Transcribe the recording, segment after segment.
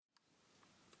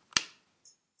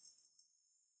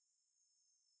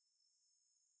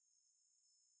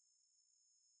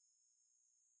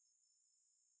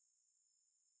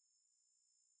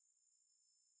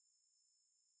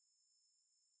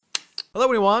Hello,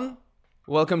 everyone.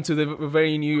 Welcome to the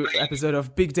very new episode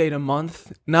of Big Data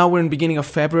Month. Now we're in the beginning of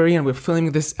February and we're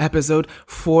filming this episode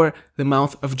for the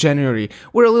month of January.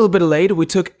 We're a little bit late. We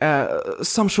took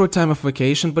some short time of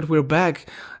vacation, but we're back.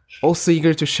 Also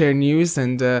eager to share news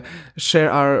and share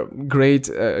our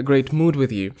great mood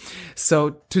with you.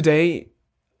 So today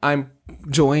I'm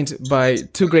joined by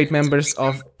two great members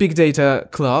of Big Data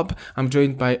Club. I'm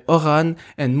joined by Oran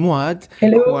and Mouad,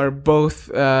 Hello. who are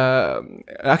both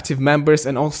active members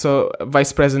and also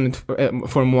vice president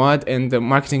for Mouad and the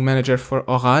marketing manager for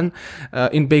Oran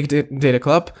in Big Data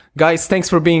Club. Guys, thanks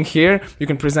for being here. You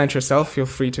can present yourself. Feel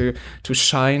free to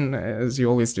shine as you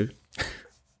always do.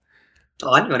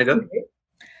 Oran, you want to go?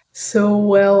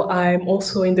 So, I'm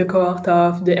also in the cohort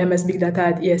of the MS Big Data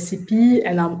at ESCP,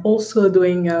 and I'm also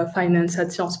doing finance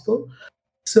at Sciences Po.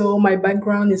 So my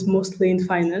background is mostly in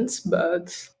finance,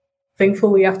 but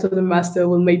thankfully after the master,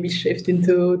 we'll maybe shift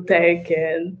into tech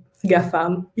and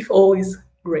GAFAM, if all is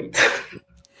great.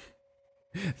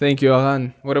 Thank you,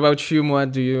 Oran. What about you,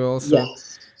 Mouad? Do you also?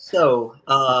 Yes. So,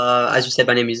 as you said,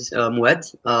 my name is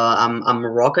Mouad. I'm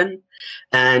Moroccan,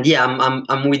 and yeah,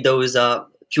 I'm with those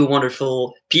two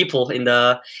wonderful people in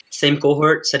the same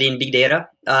cohort studying big data.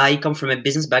 I come from a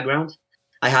business background.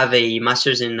 I have a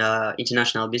master's in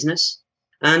international business,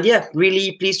 and yeah,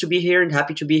 really pleased to be here and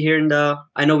happy to be here. And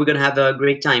I know we're gonna have a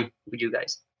great time with you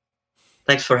guys.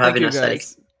 Thanks for having us,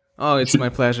 Alex. Oh, it's my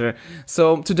pleasure.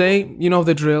 So today, you know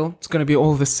the drill. It's going to be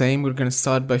all the same. We're going to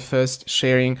start by first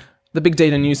sharing the big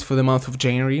data news for the month of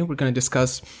January. We're going to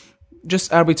discuss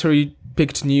just arbitrary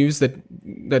picked news that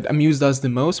amused us the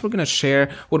most. We're going to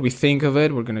share what we think of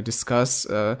it. We're going to discuss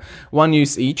one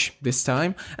news each this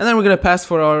time. And then we're going to pass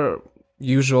for our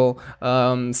usual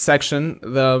section,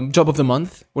 the job of the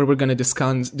month, where we're going to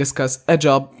discuss a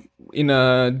job in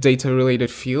a data-related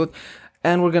field.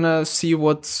 And we're going to see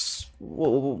what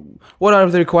are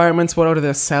the requirements, what are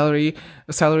the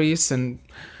salaries, and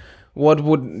what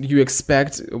would you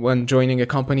expect when joining a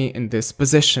company in this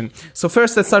position? So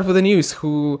first, let's start with the news.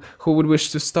 Who would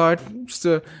wish to start? Just,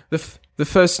 the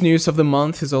first news of the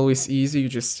month is always easy. You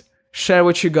just share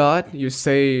what you got. You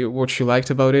say what you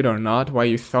liked about it or not, why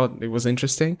you thought it was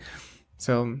interesting.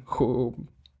 So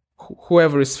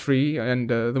whoever is free and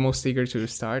the most eager to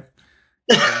start.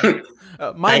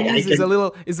 My news is a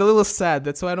little sad.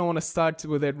 That's why I don't want to start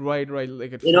with it right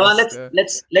like at you know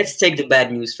first. let's take the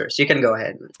bad news first. You can go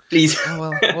ahead, please.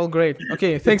 Well, great.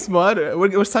 Okay, thanks, Mouad.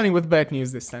 We're starting with bad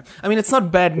news this time. I mean, it's not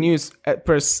bad news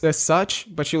as such,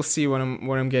 but you'll see what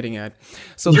I'm getting at.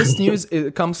 So this news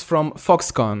comes from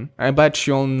Foxconn. I bet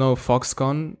you all know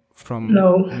Foxconn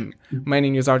from many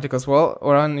news articles. Well,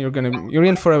 Oran, you're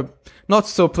in for a not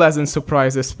so pleasant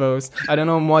surprise, I suppose. I don't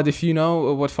know, Mouad, if you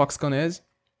know what Foxconn is.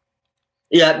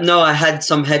 Yeah, no, I had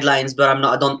some headlines, but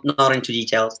not into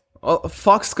details. Well,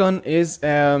 Foxconn is,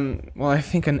 I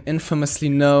think an infamously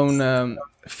known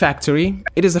factory.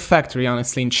 It is a factory,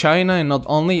 honestly, in China, and not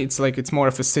only. It's more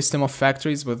of a system of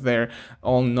factories with their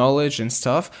own knowledge and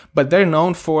stuff. But they're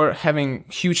known for having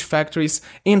huge factories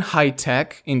in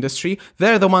high-tech industry.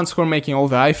 They're the ones who are making all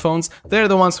the iPhones. They're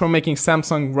the ones who are making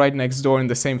Samsung right next door in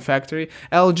the same factory.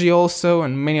 LG also,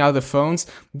 and many other phones.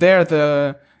 They're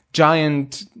the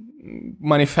giant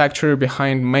manufacturer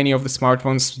behind many of the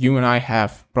smartphones you and I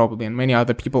have, probably, and many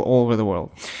other people all over the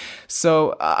world.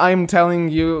 So I'm telling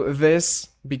you this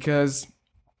because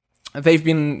they've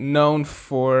been known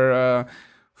for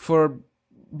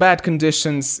bad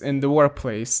conditions in the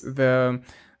workplace. The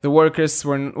workers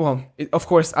were of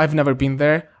course I've never been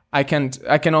there. I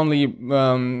can only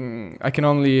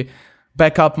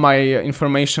back up my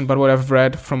information, but what I've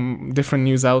read from different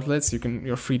news outlets.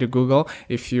 You're free to Google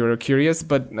if you're curious.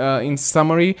 But in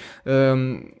summary,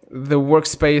 the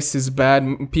workspace is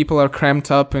bad. People are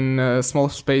cramped up in small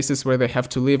spaces where they have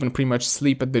to live and pretty much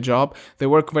sleep at the job. They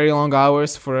work very long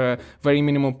hours for a very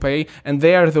minimal pay, and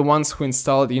they are the ones who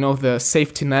installed, the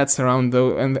safety nets around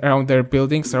their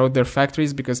buildings, around their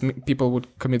factories, because people would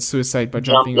commit suicide by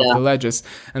jumping off the ledges,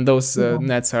 and those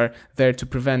nets are there to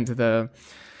prevent the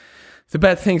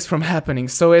bad things from happening.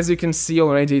 So as you can see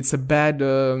already, it's a bad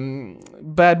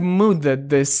mood that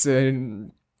this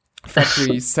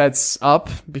factory sets up,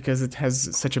 because it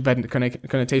has such a bad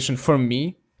connotation for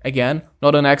me. Again,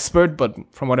 not an expert, but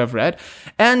from what I've read.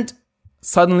 And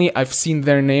suddenly I've seen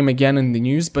their name again in the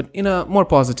news, but in a more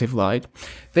positive light.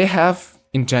 They have,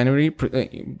 in January,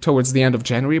 towards the end of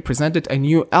January, presented a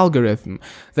new algorithm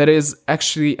that is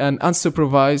actually an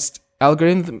unsupervised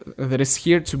algorithm that is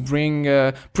here to bring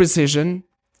precision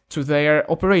to their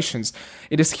operations.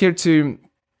 It is here to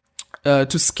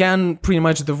to scan pretty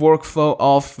much the workflow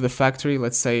of the factory,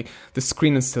 let's say the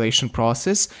screen installation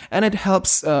process, and it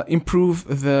helps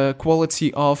improve the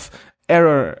quality of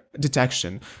error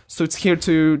detection. So it's here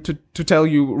to tell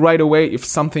you right away if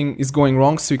something is going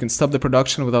wrong, so you can stop the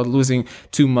production without losing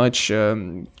too much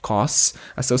costs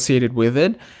associated with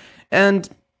it. And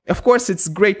of course, it's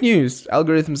great news.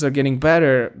 Algorithms are getting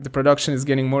better, the production is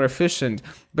getting more efficient,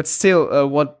 but still,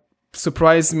 what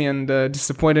surprised me and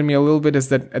disappointed me a little bit is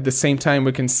that at the same time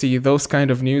we can see those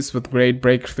kind of news with great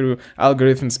breakthrough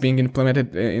algorithms being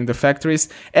implemented in the factories,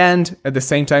 and at the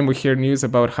same time we hear news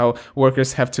about how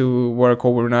workers have to work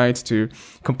overnight to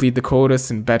complete the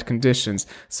quotas in bad conditions.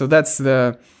 So that's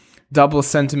the double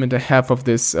sentiment I have of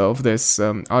this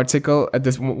article. At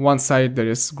this one side there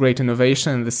is great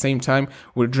innovation, and at the same time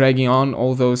we're dragging on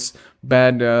all those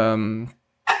bad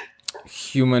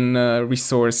human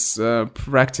resource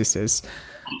practices.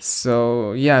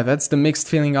 So yeah, that's the mixed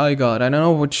feeling I got. I don't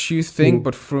know what you think,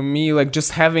 but for me, like,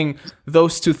 just having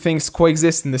those two things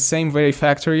coexist in the same very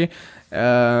factory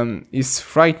is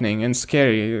frightening and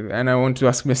scary. And I want to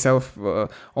ask myself,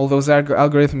 all those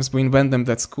algorithms, we invent them,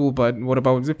 that's cool, but what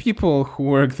about the people who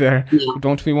work there?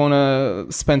 Don't we want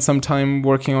to spend some time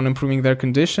working on improving their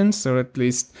conditions, or at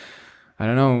least, I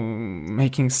don't know,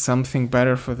 making something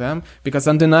better for them? Because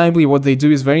undeniably what they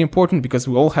do is very important, because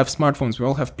we all have smartphones, we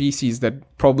all have PCs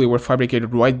that probably were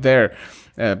fabricated right there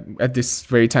at this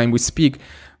very time we speak.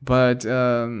 But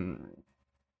yeah,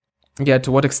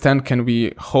 to what extent can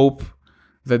we hope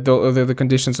that the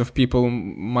conditions of people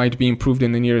might be improved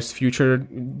in the nearest future?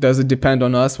 Does it depend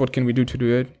on us? What can we do to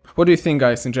do it? What do you think,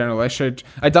 guys, in general?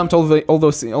 I dumped all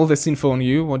this info on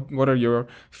you. What are your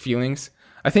feelings?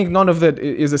 I think none of that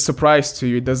is a surprise to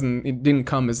you. It didn't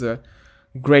come as a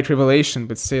great revelation,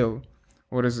 but still,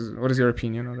 what is your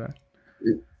opinion on that?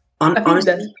 I think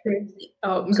that's crazy.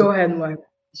 Go ahead, Moed.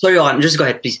 Sorry, Johan, just go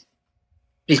ahead, please.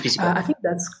 Please. I think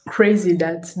that's crazy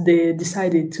that they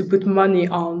decided to put money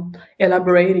on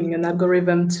elaborating an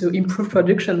algorithm to improve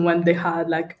production when they had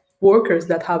like workers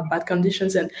that have bad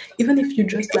conditions. And even if you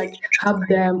just like help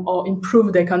them or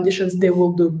improve their conditions, they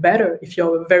will do better. If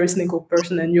you're a very cynical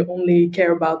person and you only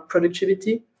care about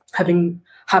productivity, having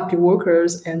happy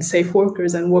workers and safe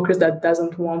workers and workers that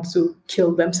doesn't want to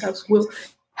kill themselves will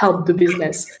help the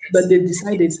business. But they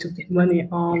decided to put money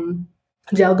on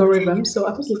the algorithm. So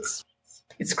I think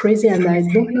it's crazy, and I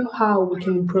don't know how we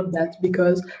can improve that,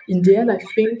 because in the end, I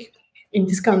think in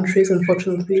these countries,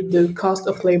 unfortunately, the cost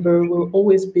of labor will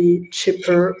always be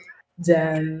cheaper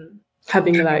than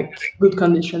having like good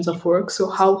conditions of work. So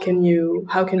how can you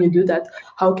do that?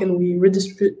 How can we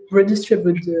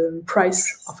redistribute the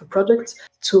price of a product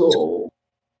to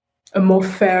a more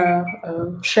fair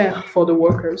share for the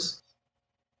workers?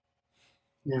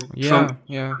 Yeah.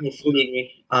 I fully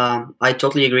agree. I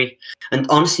totally agree. And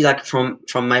honestly, like from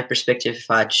my perspective,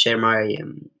 if I had to share my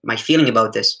feeling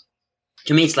about this,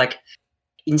 to me it's like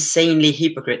insanely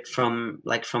hypocrite from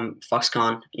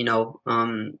Foxconn. You know,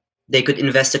 they could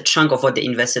invest a chunk of what they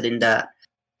invested in the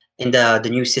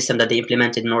new system that they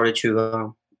implemented in order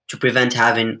to prevent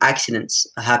having accidents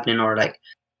happening, or like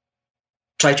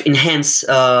try to enhance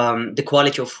the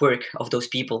quality of work of those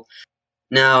people.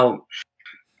 Now,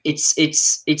 it's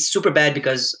super bad,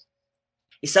 because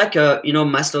it's like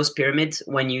Maslow's pyramid,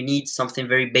 when you need something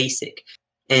very basic,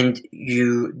 and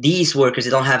these workers,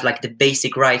 they don't have like the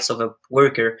basic rights of a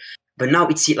worker. But now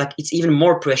it's even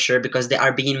more pressure, because they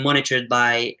are being monitored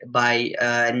by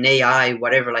an AI,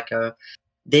 whatever. Like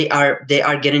they are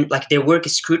getting, like, their work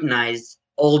is scrutinized,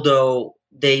 although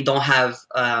they don't have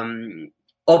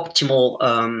optimal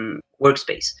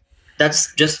workspace.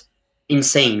 That's just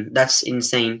insane. That's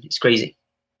insane. It's crazy.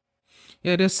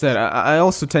 Yeah, it is that. I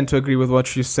also tend to agree with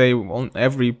what you say on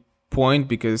every point,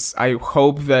 because I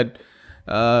hope that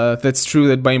that's true,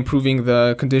 that by improving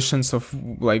the conditions of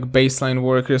like baseline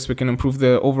workers, we can improve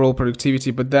the overall productivity.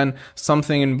 But then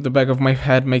something in the back of my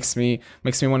head makes me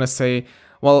want to say,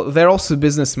 well, they're also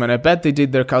businessmen. I bet they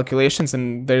did their calculations,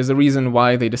 and there's a reason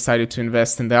why they decided to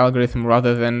invest in the algorithm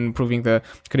rather than improving the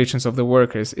conditions of the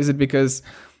workers. Is it because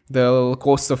the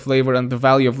cost of labor and the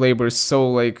value of labor is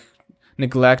so very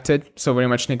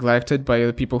much neglected by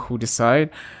the people who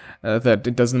decide that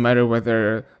it doesn't matter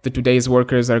whether the today's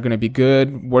workers are going to be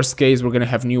good? Worst case, we're going to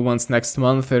have new ones next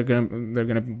month. They're going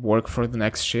to work for the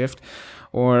next shift.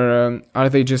 Or are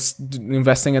they just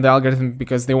investing in the algorithm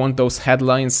because they want those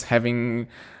headlines having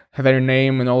their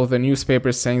name in all the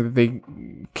newspapers saying that they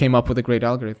came up with a great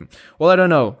algorithm? Well, I don't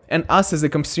know. And us as the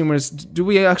consumers, do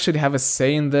we actually have a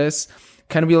say in this?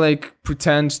 can we like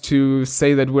pretend to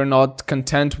say that we're not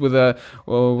content with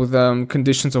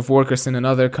conditions of workers in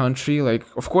another country? Like,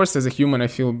 of course, as a human, I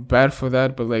feel bad for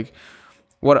that, but like,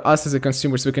 what us as a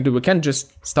consumers we can do? We can't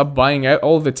just stop buying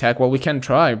all the tech. Well, we can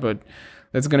try, but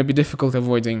that's going to be difficult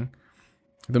avoiding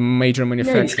the major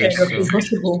manufacturers. Yeah, it's kind of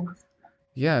impossible.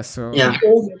 Yeah, so If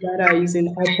all the data is in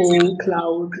Apple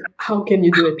Cloud, how can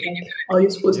you do it? Like, are you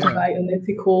supposed to buy an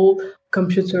ethical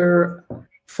computer,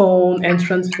 phone, and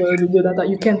transfer the data?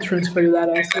 You can't transfer your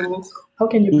data. So how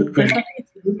can you put pressure?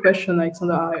 It's a good question,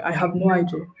 Alexander. I have no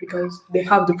idea because they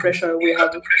have the pressure. We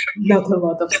have not a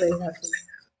lot of say, I think.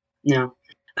 Yeah,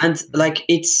 and like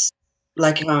it's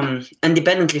like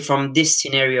independently from this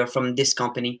scenario, from this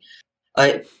company,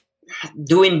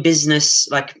 doing business,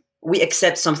 like we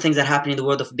accept some things that happen in the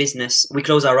world of business, we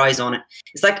close our eyes on it.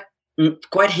 It's like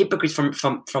quite hypocrite from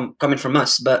coming from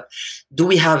us, but do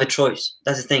we have a choice?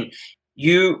 That's the thing.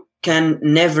 You can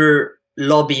never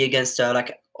lobby against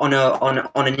like on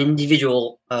an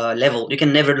individual level. You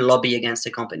can never lobby against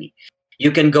a company.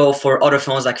 You can go for other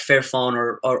phones like Fairphone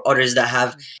or others that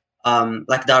have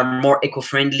like that are more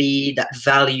eco-friendly, that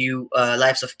value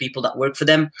lives of people that work for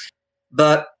them,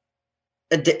 but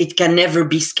it can never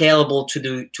be scalable to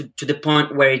the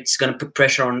point where it's going to put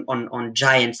pressure on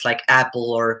giants like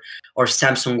Apple or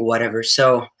Samsung or whatever.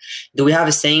 So do we have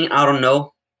a saying? I don't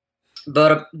know,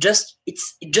 but it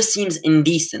just seems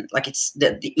indecent. Like it's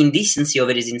the indecency of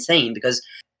it is insane because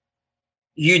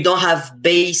you don't have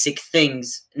basic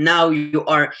things. Now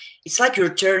it's like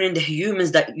you're turning the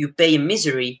humans that you pay in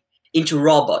misery into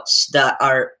robots that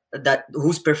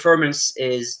whose performance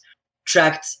is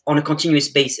tracked on a continuous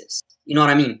basis. You know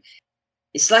what I mean?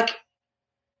 It's like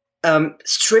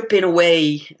stripping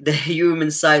away the human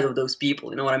side of those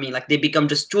people. You know what I mean? Like they become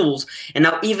just tools. And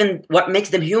now even what makes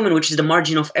them human, which is the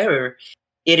margin of error,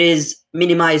 it is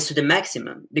minimized to the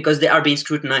maximum because they are being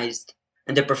scrutinized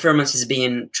and their performance is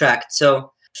being tracked.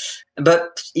 So,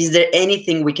 but is there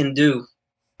anything we can do?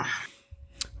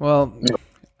 Well, no.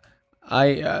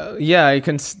 I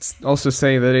can also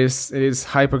say that it is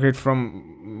hypocrite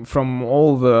from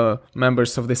all the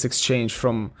members of this exchange,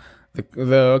 from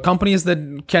the companies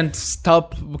that can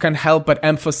help but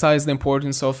emphasize the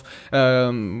importance of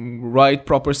right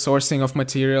proper sourcing of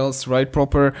materials, right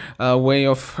proper way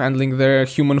of handling their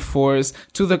human force,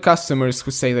 to the customers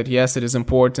who say that yes, it is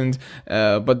important,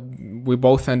 but we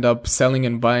both end up selling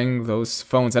and buying those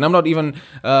phones. And I'm not even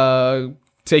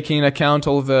taking into account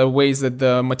all the ways that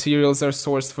the materials are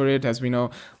sourced for it. As we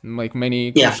know, like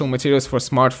many crucial materials for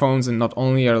smartphones and not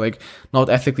only are like not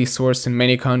ethically sourced in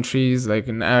many countries. Like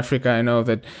in Africa, I know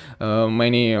that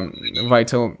many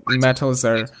vital metals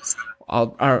are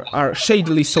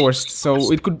shadily sourced.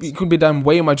 So it could be done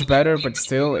way much better, but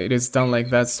still it is done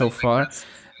like that so far.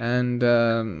 And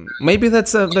maybe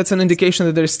that's an indication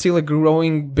that there's still a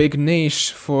growing big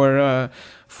niche for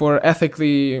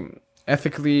ethically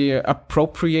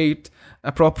appropriate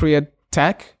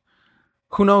tech.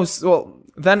 Who knows? Well,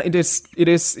 then it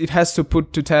has to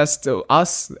put to test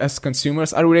us as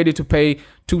consumers. Are we ready to pay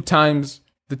 2 times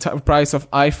the price of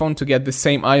iPhone to get the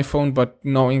same iPhone, but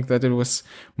knowing that it was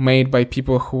made by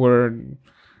people who were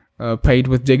paid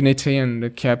with dignity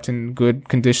and kept in good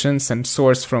conditions and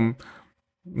sourced from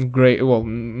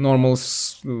normal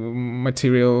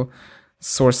material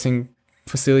sourcing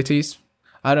facilities?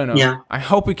 I don't know. Yeah. I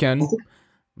hope we can.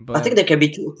 I think there can be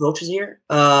 2 approaches here.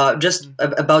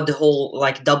 About the whole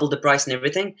like double the price and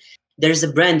everything. There's a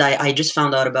brand I just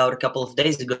found out about a couple of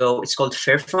days ago. It's called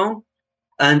Fairphone,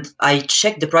 and I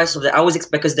checked the price of it.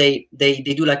 Because they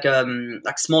do like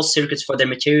small circuits for their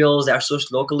materials. They are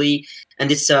sourced locally,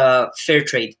 and it's fair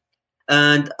trade.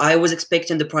 And I was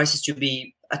expecting the prices to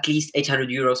be at least 800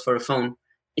 euros for a phone.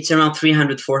 It's around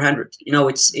 300, 400. You know,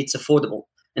 it's affordable,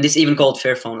 and it's even called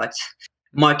Fairphone. Like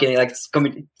marketing, like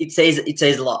it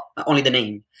says a lot. Only the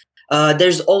name.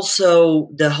 There's also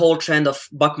the whole trend of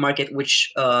buck market,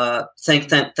 which thanks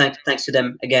to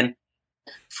them again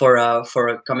for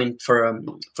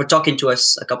talking to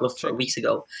us a couple of weeks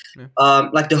ago. Yeah.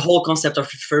 Like the whole concept of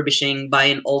refurbishing,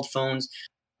 buying old phones.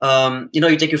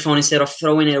 You take your phone, instead of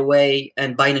throwing it away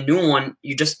and buying a new one,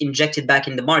 you just inject it back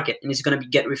in the market, and it's going to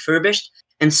get refurbished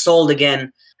and sold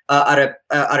again at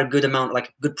a good amount,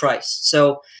 like good price.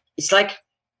 So it's like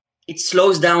it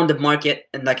slows down the market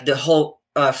and like the whole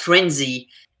frenzy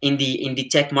in the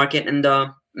tech market. And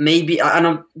maybe I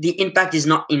don't know, the impact is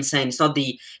not insane. It's not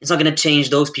going to change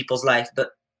those people's life, but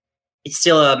it's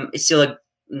still a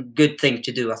good thing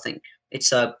to do. I think it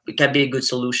can be a good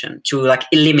solution to like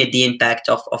limit the impact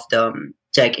of the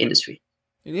tech industry.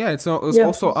 Yeah, it's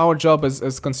also our job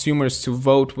as consumers to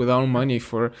vote with our money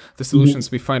for the solutions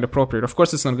we find appropriate. Of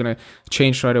course, it's not going to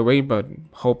change right away, but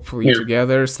hopefully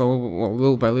together,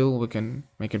 little by little, we can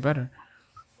make it better.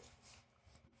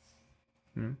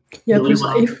 Yeah, because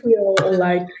if we are all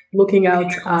like looking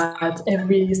out at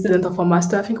every student of our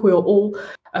master, I think we are all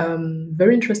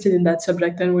very interested in that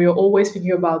subject, and we are always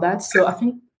thinking about that. So I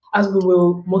think as we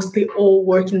will mostly all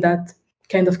work in that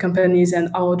kind of companies, and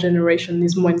our generation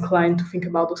is more inclined to think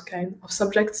about those kind of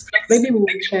subjects, maybe we will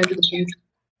change the things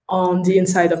on the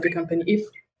inside of the company. If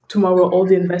tomorrow all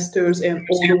the investors and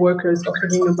all the workers are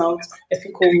thinking about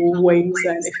ethical ways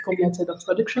and ethical method of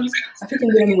productions, I think in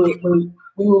the end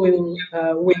we will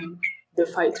win the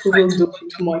fight. We will do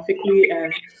things more ethically,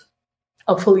 and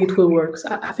hopefully it will work.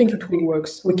 I think it will work.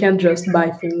 We can't just buy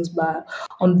things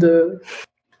on the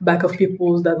back of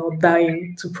people that are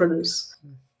dying to produce.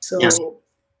 So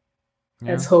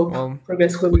let's hope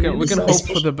progress will. We can hope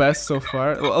for the best so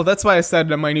far. Well, that's why I said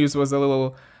that my news was a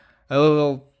little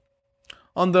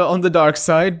on the dark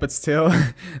side, but still,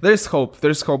 there's hope.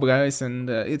 There's hope, guys, and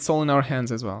it's all in our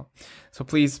hands as well. So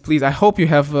please, I hope you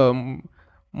have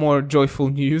more joyful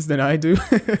news than I do.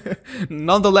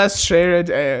 Nonetheless, share it,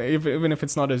 even if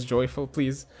it's not as joyful.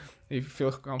 Please, if you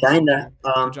feel comfortable. Kinda.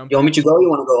 You want me to go? Or you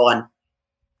want to go on?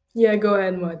 Yeah, go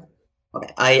ahead, Maud.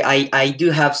 Okay, I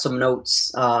do have some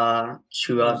notes to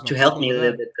help me a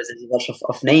little bit because there's a bunch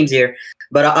of names here.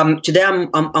 But today I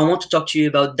want to talk to you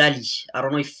about DALL-E. I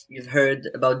don't know if you've heard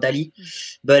about DALL-E,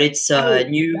 but it's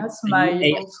new. That's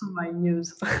also my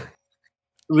news.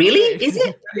 Really? Is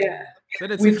it? Yeah.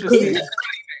 That's interesting.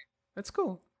 That's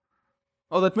cool.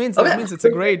 Oh, that means it's a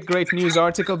great news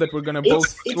article that we're gonna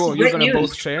both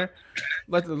share.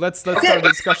 Let's start the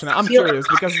discussion. I'm curious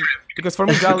because for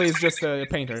me DALL-E is just a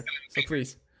painter. So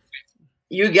please.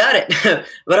 You got it.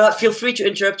 But feel free to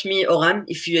interrupt me, Oran,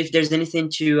 if there's anything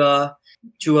to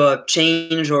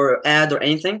change or add or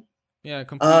anything. Yeah,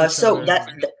 completely. So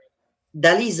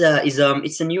DALL-E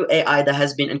it's a new AI that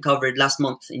has been uncovered last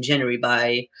month in January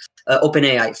by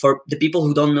OpenAI. For the people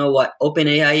who don't know what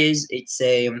OpenAI is, it's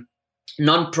a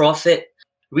non-profit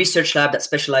research lab that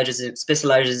specializes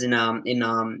in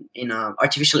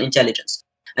artificial intelligence.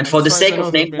 And for the sake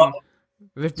of name,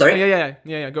 sorry.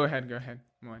 Yeah. Go ahead.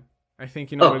 Come on. I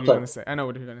think you know what you're gonna say. I know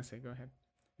what you're gonna say. Go ahead.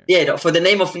 Yeah. For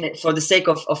the sake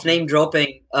of name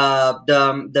dropping,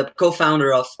 the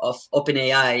co-founder of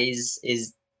OpenAI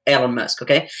is Elon Musk.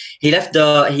 Okay, he left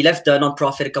the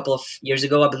non-profit a couple of years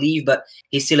ago, I believe, but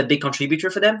he's still a big contributor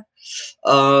for them.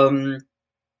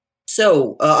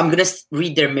 So I'm going to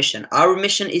read their mission. Our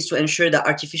mission is to ensure that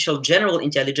artificial general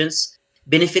intelligence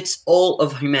benefits all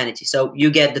of humanity. So you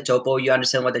get the topo, you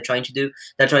understand what they're trying to do.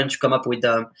 They're trying to come up with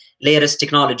the latest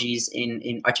technologies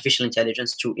in artificial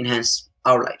intelligence to enhance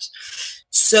our lives.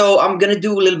 So I'm going to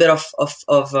do a little bit of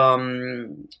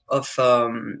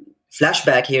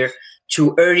flashback here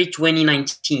to early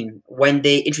 2019 when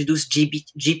they introduced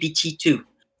GPT-2,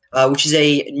 which is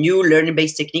a new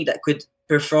learning-based technique that could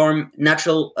perform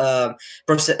natural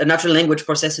language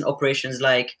processing operations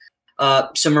like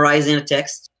summarizing a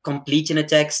text, completing a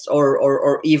text,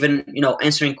 or even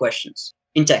answering questions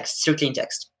in text, strictly in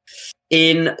text.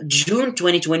 In June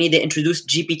 2020, they introduced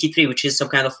GPT-3, which is some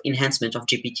kind of enhancement of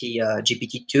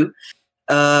GPT-2,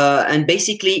 and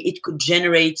basically it could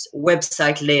generate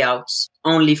website layouts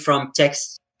only from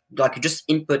text, like you just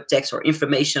input text or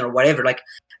information or whatever, like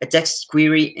a text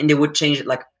query, and they would change it,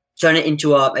 like turn it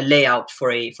into a layout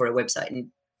for a website. And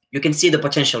you can see the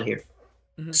potential here.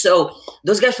 Mm-hmm. So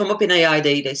those guys from OpenAI,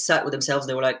 they sat with themselves.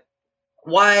 They were like,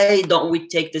 why don't we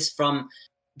take this from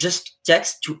just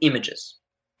text to images?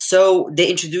 So they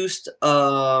introduced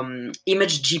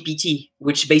Image GPT,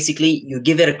 which basically you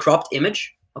give it a cropped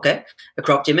image,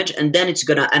 and then it's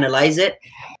gonna analyze it,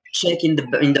 check in the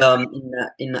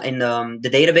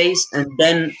database, and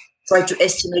then try to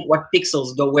estimate what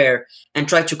pixels go where, and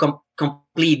try to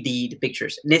complete the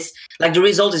pictures. And it's like the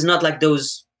result is not like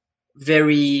those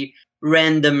very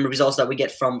random results that we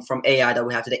get from AI that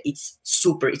we have today. It's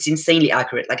insanely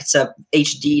accurate. Like it's a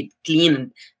HD, clean,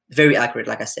 and very accurate,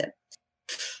 like I said.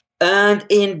 And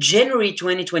in January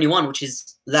 2021, which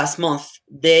is last month,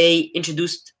 they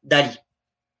introduced DALL-E,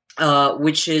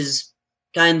 which is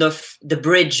kind of the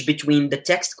bridge between the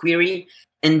text query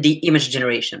and the image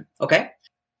generation. Okay.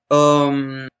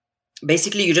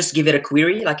 Basically, you just give it a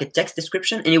query, like a text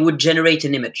description, and it would generate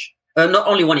an image. Not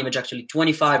only one image, actually,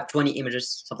 25, 20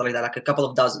 images, something like that, like a couple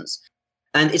of dozens.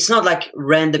 And it's not like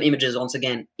random images, once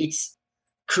again. It's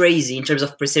crazy in terms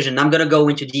of precision. I'm going to go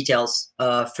into details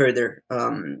further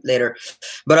later.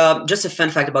 But just a fun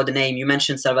fact about the name. You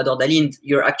mentioned Salvador Dalí, and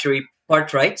you're actually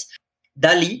part right.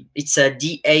 DALL-E, it's a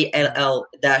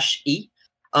DALL-E,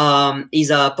 is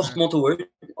a portmanteau word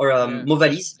or mot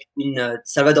valise between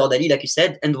Salvador Dali, like you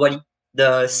said, and Wally,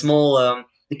 the small,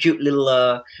 the cute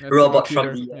little robot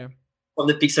from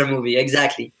the Pixar movie.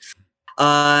 Exactly.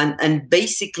 And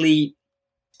basically,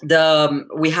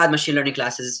 we had machine learning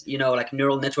classes, like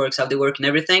neural networks, how they work and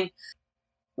everything.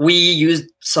 We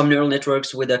used some neural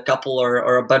networks with a couple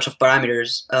or a bunch of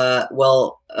parameters.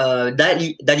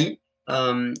 DALL-E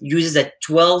uses a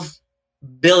 12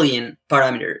 billion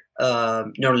parameter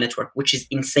neural network, which is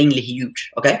insanely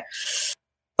huge. Okay.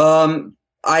 I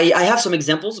have some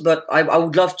examples, but I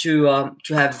would love to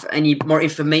have any more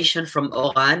information from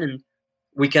Oran, and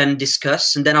we can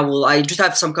discuss. And then I just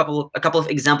have a couple of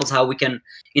examples how we can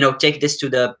take this to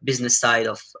the business side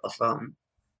of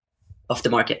the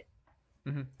market.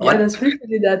 Mm-hmm. Yeah, that's really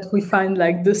funny that we find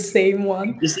like the same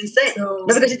one. It's insane. No,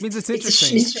 because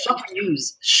it's shocking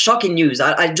news. Shocking news.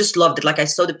 I just loved it. Like, I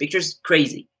saw the pictures,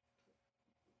 crazy.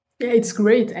 Yeah, it's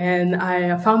great. And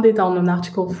I found it on an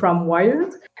article from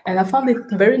Wired. And I found it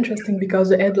very interesting because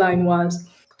the headline was,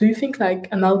 do you think like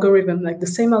an algorithm, like the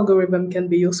same algorithm can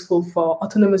be useful for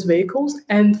autonomous vehicles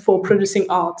and for producing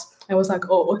art? I was like,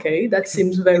 oh, okay, that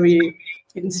seems very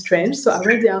strange. So I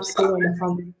read the article and I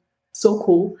found it so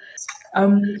cool.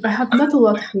 I have not a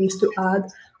lot of things to add.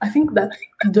 I think that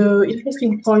the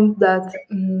interesting point that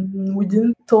we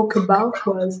didn't talk about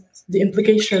was the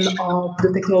implication of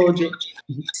the technology.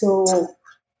 So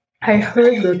I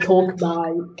heard the talk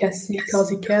by Cassie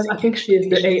Korzikev. I think she is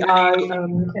the AI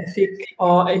ethic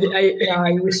or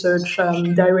AI research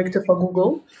director for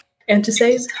Google. And she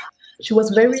says she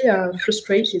was very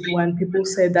frustrated when people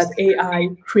said that AI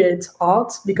creates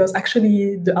art, because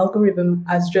actually the algorithm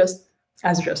has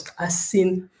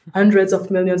seen hundreds of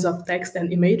millions of text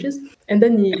and images, and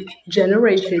then he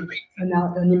generated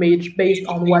an image based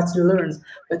on what he learned.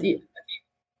 But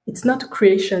it's not a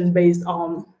creation based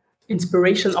on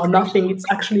inspiration or nothing. It's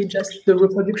actually just the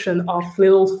reproduction of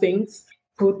little things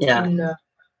put in a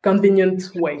convenient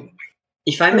way.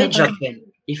 If I may jump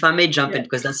in,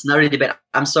 because that's not really a debate.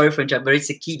 I'm sorry for interrupting, but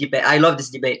it's a key debate. I love this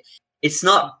debate. It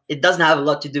doesn't have a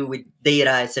lot to do with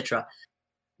data, etc.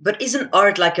 But isn't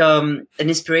art like an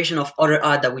inspiration of other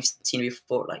art that we've seen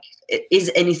before? Like,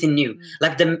 is anything new?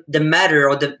 Like the matter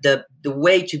or the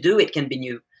way to do it can be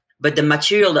new, but the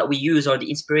material that we use or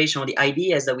the inspiration or the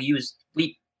ideas that we use,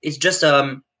 it's just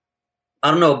I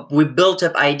don't know. We built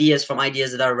up ideas from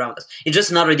ideas that are around us. It's just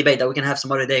another debate that we can have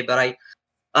some other day. But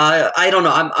I don't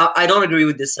know. I don't agree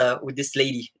with this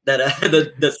lady that said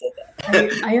that.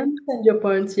 I understand your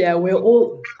point. Yeah, we're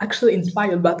all actually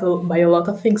inspired by a lot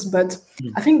of things, but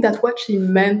I think that what she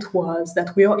meant was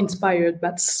that we are inspired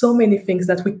by so many things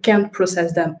that we can't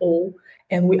process them all,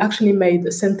 and we actually made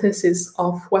a synthesis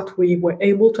of what we were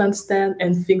able to understand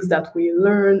and things that we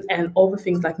learned and other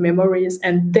things like memories,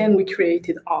 and then we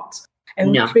created art.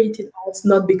 And we created art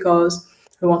not because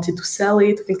we wanted to sell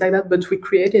it, things like that, but we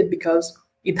created because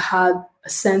it had a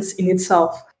sense in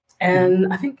itself.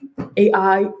 And I think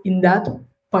AI, in that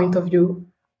point of view,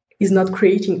 is not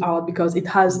creating art because it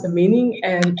has a meaning,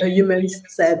 and a human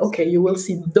said, okay, you will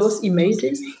see those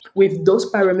images with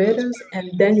those parameters,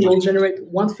 and then you will generate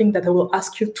one thing that I will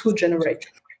ask you to generate.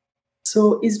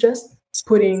 So it's just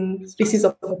putting pieces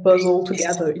of a puzzle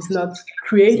together. It's not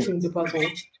creating the puzzle.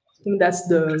 I think that's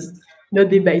the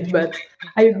debate, but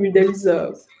I agree there is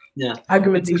a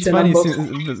argument. It's funny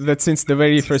that since the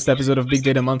very first episode of Big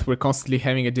Data Month, we're constantly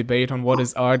having a debate on what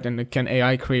is art and can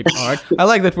AI create art. I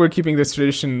like that we're keeping this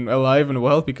tradition alive and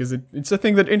well, because it's a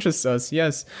thing that interests us.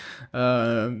 Yes.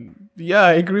 I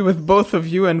agree with both of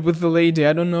you and with the lady.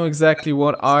 I don't know exactly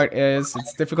what art is.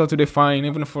 It's difficult to define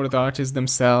even for the artists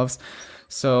themselves.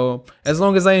 So as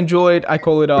long as I enjoy it, I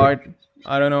call it art.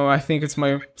 I don't know. I think it's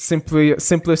my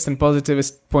simplest and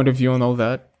positivist point of view on all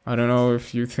that. I don't know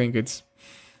if you think it's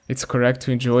correct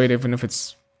to enjoy it, even if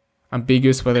it's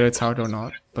ambiguous whether it's art or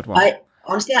not. But I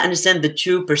understand the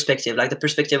two perspective, like the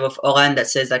perspective of Oran that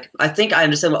says, like, I think I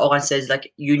understand what Oran says,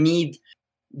 like, you need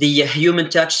the human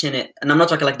touch in it, and I'm not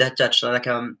talking like that touch, like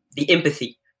the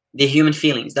empathy, the human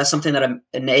feelings. That's something that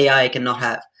an AI cannot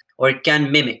have, or it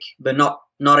can mimic, but not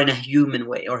in a human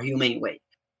way or humane way.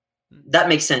 That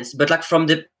makes sense. But like from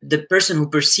the person who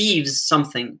perceives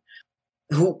something,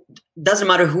 who doesn't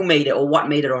matter who made it or what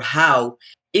made it or how,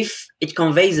 if it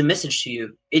conveys a message to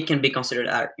you, it can be considered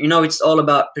art. It's all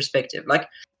about perspective. Like,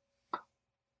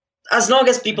 as long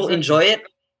as people enjoy it,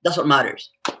 that's what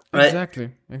matters, right?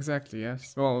 Exactly.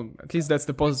 Yes. Well, at least that's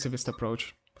the positivist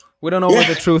approach. We don't know where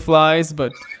the truth lies,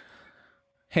 but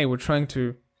hey, we're trying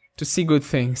to see good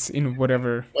things in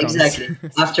whatever comes. Exactly.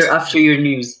 after your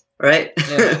news, right?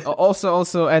 Yeah.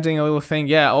 Also adding a little thing.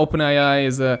 Yeah, OpenAI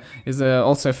is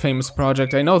also a famous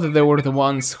project. I know that they were the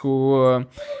ones who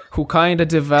kind of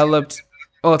developed.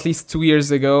 Well, at least 2 years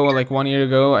ago, or like 1 year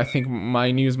ago, I think my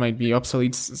news might be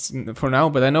obsolete for now,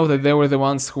 but I know that they were the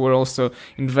ones who were also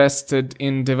invested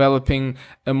in developing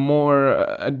a more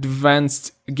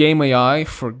advanced game AI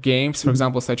for games, for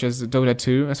example, such as Dota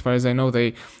 2. As far as I know,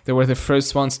 they were the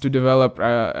first ones to develop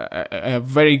a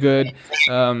very good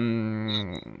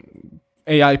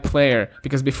AI player,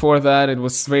 because before that it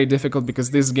was very difficult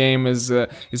because this game is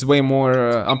way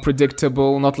more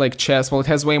unpredictable, not like chess. Well, it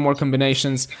has way more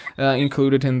combinations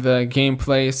included in the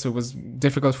gameplay, so it was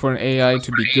difficult for an AI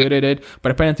to be good at it.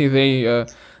 But apparently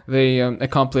they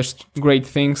accomplished great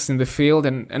things in the field,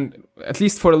 and at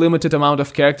least for a limited amount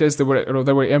of characters, they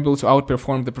were able to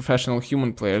outperform the professional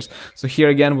human players. So here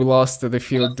again, we lost the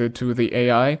field to the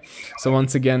AI. So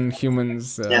once again,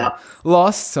 humans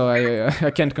lost. So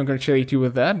I can't congratulate you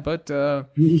with that, but at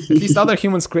least other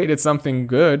humans created something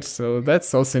good. So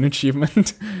that's also an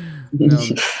achievement.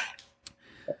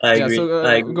 I agree.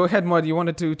 So go ahead, Mod. You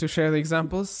wanted to share the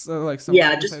examples, like some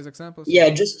precise examples?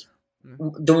 Just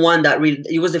the one that really,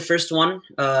 it was the first one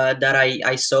that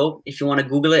I saw. If you want to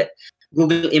Google it,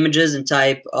 Google images and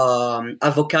type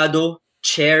avocado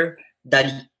chair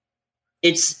DALL-E.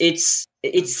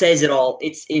 It says it all.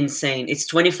 It's insane. It's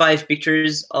 25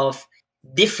 pictures of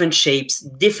different shapes,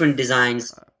 different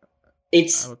designs.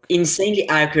 It's insanely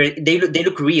accurate. They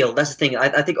look real. That's the thing.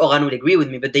 I think Oran would agree with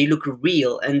me, but they look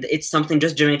real, and it's something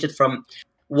just generated from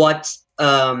what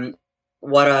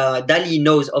DALL-E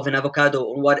knows of an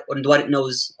avocado and what it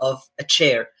knows of a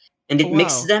chair, and it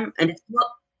mixes them, and it's not.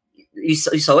 You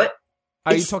saw it?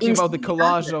 Are you talking about the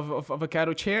collage of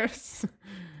avocado chairs?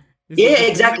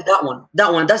 Exactly that one.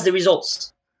 That's the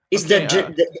results. It's the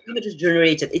image is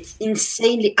generated. It's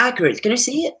insanely accurate. Can you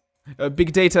see it?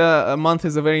 Big Data Month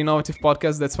is a very innovative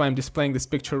podcast. That's why I'm displaying this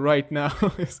picture right now.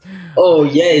 Oh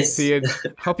yes. See it.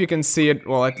 Hope you can see it.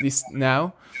 Well, at least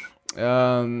now.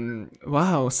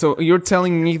 Wow. So you're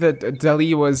telling me that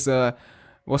DALL-E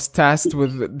was tasked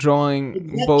with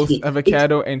drawing both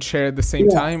avocado and chair at the same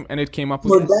time, and it came up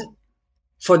with this?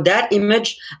 For that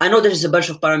image, I know there's a bunch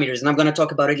of parameters, and I'm going to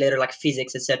talk about it later, like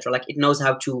physics, etc. Like it knows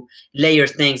how to layer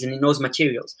things, and it knows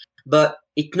materials. But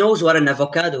it knows what an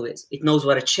avocado is. It knows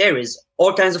what a chair is.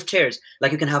 All kinds of chairs.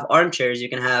 Like you can have armchairs, you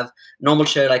can have normal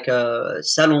chair, like a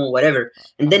salon, whatever.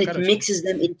 And then it mixes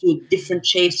them into different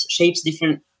shapes,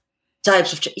 different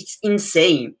types of chairs. It's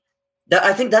insane.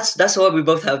 I think that's why we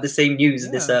both have the same news.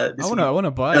 Yeah. I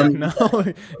wanna buy it now.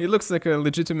 It looks like a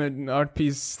legitimate art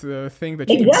piece thing that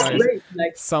you can buy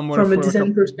like, somewhere. From a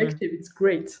design perspective, it's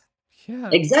great. Yeah.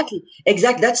 Exactly.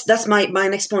 That's my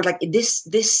next point. Like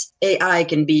this AI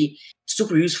can be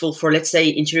super useful for, let's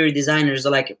say, interior designers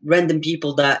or like random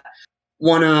people that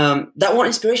want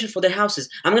inspiration for their houses.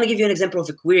 I'm gonna give you an example of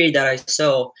a query that I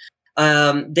saw.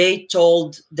 They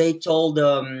told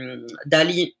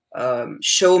DALL-E,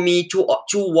 show me two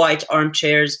white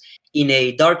armchairs in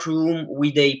a dark room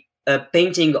with a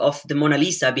painting of the Mona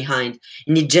Lisa behind,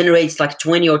 and it generates like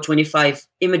 20 or 25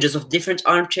 images of different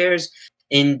armchairs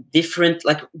in different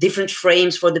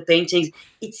frames for the paintings.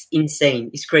 It's insane.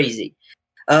 It's crazy.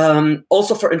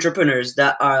 Also for entrepreneurs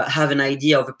that have an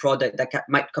idea of a product that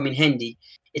might come in handy,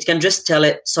 it can just tell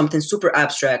it something super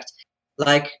abstract,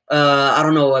 like I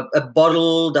don't know, a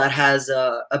bottle that has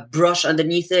a brush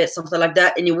underneath it, something like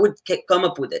that, and it would come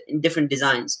up with it in different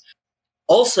designs.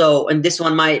 Also, and this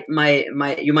one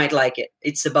you might like it.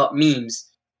 It's about memes.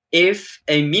 If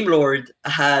a meme lord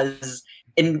has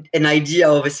an idea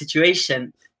of a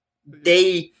situation,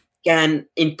 they can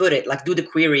input it, like do the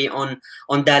query on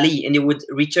DALL-E, and it would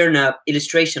return an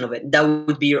illustration of it. That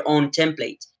would be your own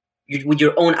template, with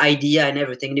your own idea and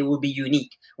everything, and it will be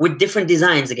unique with different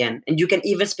designs again. And you can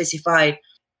even specify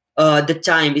the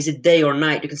time. Is it day or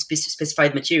night? You can specify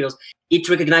the materials. It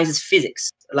recognizes physics,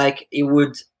 like it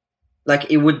would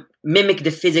mimic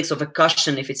the physics of a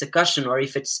cushion, if it's a cushion, or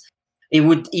if it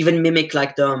would even mimic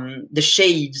like the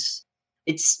shades.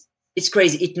 It's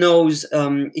crazy. It knows.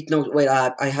 Wait,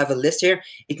 I have a list here.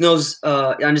 It knows.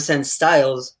 It understands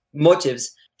styles,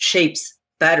 motives, shapes,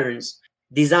 patterns,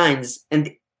 designs, and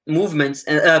movements,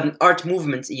 and art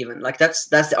movements. Even like that's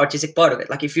the artistic part of it.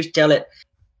 Like if you tell it,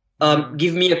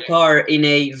 give me a car in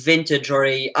a vintage or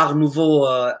a Art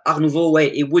Nouveau way,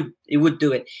 it would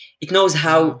do it. It knows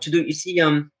how to do. You see,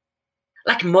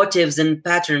 like motives and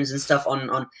patterns and stuff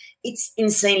on. It's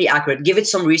insanely accurate. Give it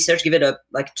some research. Give it a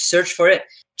search for it.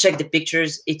 Check the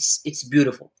pictures. It's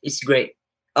beautiful. It's great.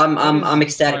 I'm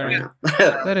ecstatic right now.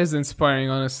 That is inspiring,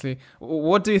 honestly.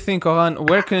 What do you think, Oran?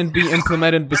 Where can it be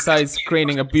implemented besides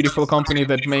creating a beautiful company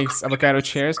that makes avocado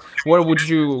chairs? Where would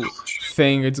you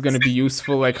think it's going to be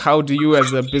useful? Like, how do you,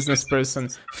 as a business person,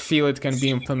 feel it can be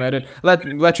implemented?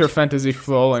 Let your fantasy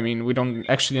flow. I mean, we don't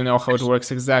actually know how it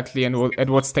works exactly and at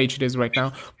what stage it is right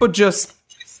now, but just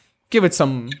give it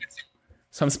some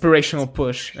inspirational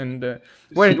push. And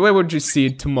where would you see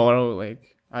it tomorrow? Like,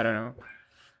 I don't know.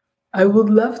 I would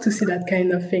love to see that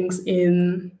kind of things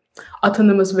in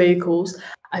autonomous vehicles.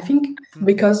 I think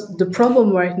because the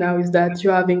problem right now is that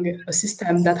you're having a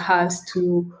system that has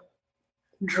to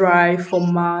drive for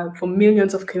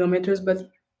millions of kilometers, but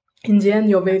in the end,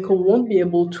 your vehicle won't be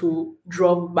able to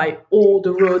drive by all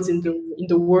the roads in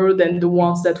the world and the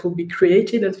ones that will be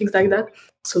created and things like that.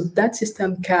 So that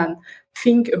system can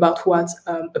think about what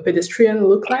a pedestrian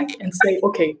look like and say,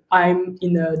 okay, I'm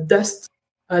in a dust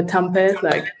tempest,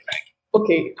 like,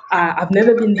 okay, I've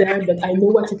never been there, but I know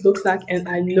what it looks like, and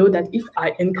I know that if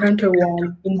I encounter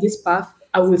one in this path,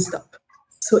 I will stop.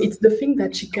 So it's the thing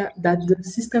that that the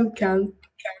system can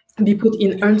be put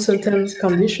in uncertain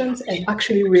conditions and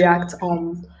actually react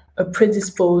on a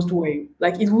predisposed way.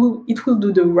 Like it will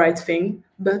do the right thing,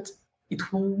 but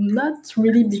it will not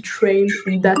really be trained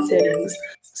in that settings.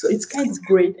 So it's kind of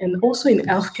great. And also in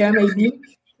healthcare, maybe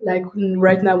like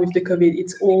right now with the COVID,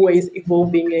 it's always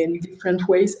evolving in different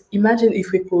ways. Imagine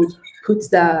if we could put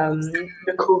the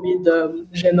COVID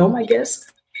genome, I guess,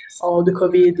 or the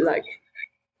COVID like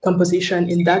composition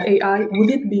in that AI. Would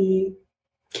it be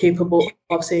capable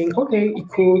of saying, okay,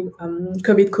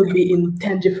 COVID could be in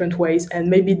 10 different ways, and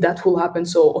maybe that will happen.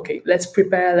 So, okay, let's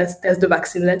prepare, let's test the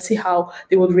vaccine, let's see how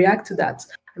they will react to that.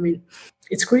 I mean,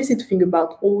 it's crazy to think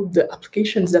about all the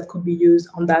applications that could be used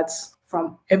on that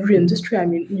from every industry. I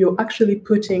mean, you're actually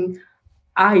putting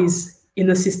eyes in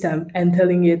a system and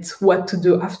telling it what to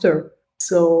do after.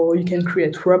 So you can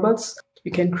create robots,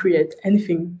 you can create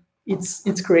anything.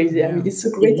 It's crazy. Yeah. I mean, it's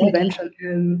a great invention,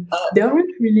 and they aren't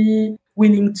really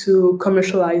willing to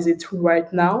commercialize it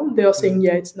right now. They are saying,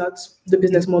 yeah, it's not the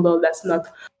business model. That's not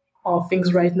our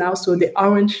things right now. So they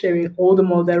aren't sharing all the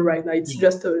model right now. It's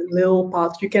just a little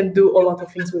part. You can do a lot of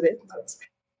things with it. But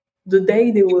the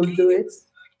day they will do it,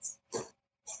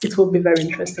 it will be very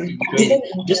interesting. Even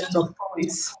in terms of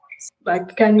toys,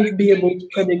 like, can it be able to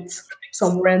predict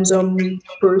some random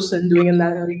person doing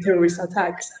a terrorist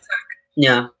attack?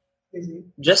 Yeah.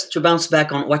 Just to bounce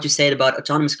back on what you said about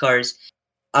autonomous cars,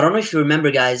 I don't know if you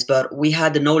remember, guys, but we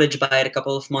had the knowledge bite a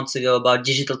couple of months ago about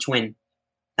digital twin.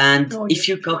 And if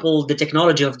you couple the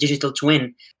technology of digital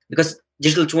twin, because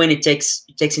digital twin, it takes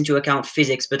into account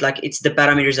physics, but like it's the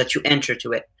parameters that you enter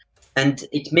to it, and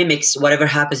it mimics whatever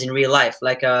happens in real life.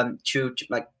 Like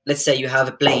like let's say you have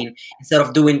a plane, instead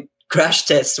of doing crash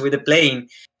tests with a plane,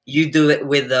 you do it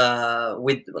with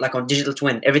like on digital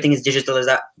twin. Everything is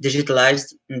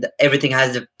digitalized, and everything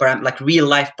has the like real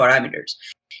life parameters.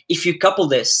 If you couple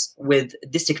this with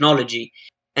this technology,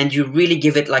 and you really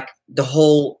give it like the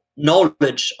whole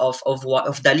knowledge of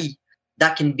DALL-E,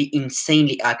 that can be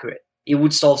insanely accurate. It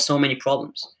would solve so many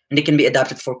problems, and it can be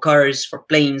adapted for cars, for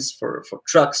planes, for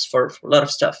trucks, for a lot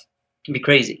of stuff. It can be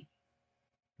crazy.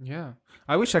 Yeah.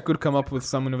 I wish I could come up with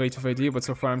some innovative idea, but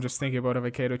so far I'm just thinking about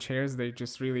avocado chairs. They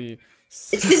just really...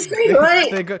 It's pretty,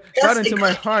 right? They got into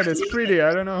my heart. It's pretty.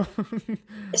 I don't know.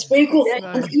 It's pretty cool.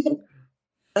 Nice. Even,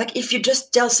 like, if you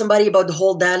just tell somebody about the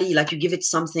whole DALL-E, like you give it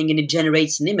something and it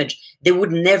generates an image, they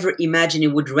would never imagine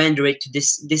it would render it to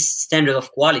this standard of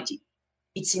quality.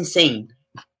 It's insane.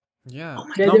 Yeah. Oh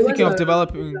now I'm thinking of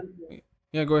developing...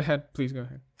 Yeah, go ahead. Please go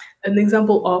ahead. An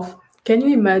example of... Can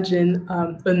you imagine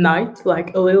a knight,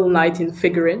 like a little knight in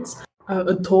figurines,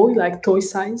 a toy, like toy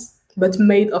size, but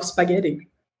made of spaghetti?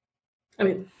 I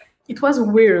mean, it was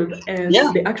weird, and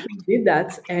they actually did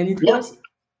that, and it was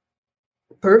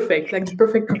perfect, like the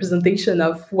perfect representation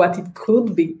of what it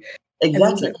could be.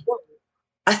 Exactly. Like,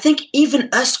 I think even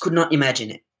us could not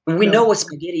imagine it. We know what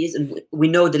spaghetti is, and we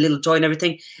know the little toy and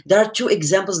everything. There are two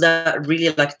examples that really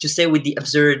like to stay with the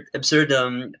absurd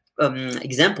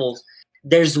examples.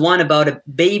 There's one about a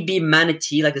baby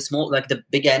manatee, like the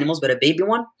big animals, but a baby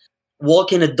one,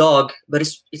 walking a dog, but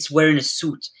it's wearing a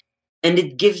suit, and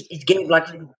it gave like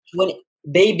 20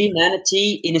 baby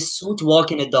manatee in a suit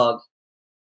walking a dog.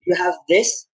 You have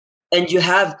this, and you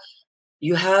have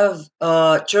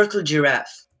turtle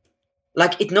giraffe.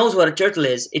 Like, it knows what a turtle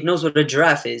is, it knows what a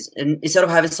giraffe is, and instead of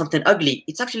having something ugly,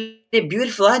 it's actually a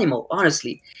beautiful animal.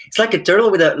 Honestly, it's like a turtle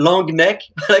with a long neck,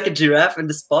 like a giraffe, and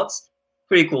the spots.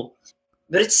 Pretty cool.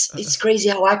 But it's crazy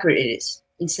how accurate it is.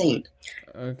 Insane.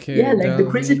 Okay, Yeah, like the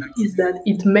crazy DALL-E. thing is that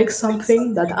it makes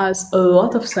something that has a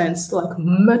lot of sense, like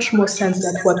much more sense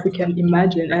than what we can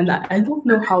imagine. And I don't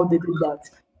know how they did that.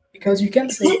 Because you can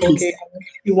say, okay, I want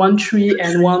to see one tree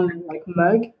and one like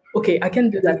mug. Okay, I can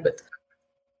do that, but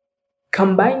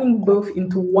combining both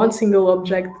into one single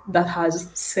object that has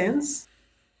sense,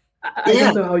 I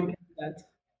Yeah, don't know how you can do that.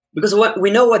 because what we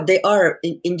know what they are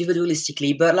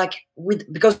individualistically, but like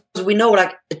because we know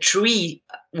like a tree,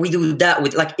 we do that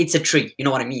with like it's a tree. You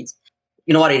know what I mean?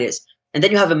 You know what it is. And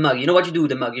then you have a mug. You know what you do with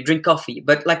the mug? You drink coffee.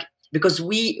 But like because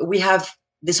we have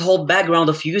this whole background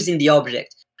of using the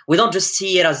object. We don't just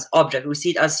see it as object. We see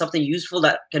it as something useful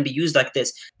that can be used like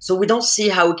this. So we don't see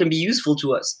how it can be useful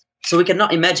to us. So we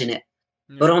cannot imagine it.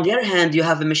 But on the other hand, you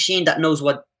have a machine that knows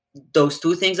what those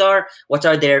two things are, what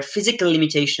are their physical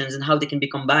limitations, and how they can be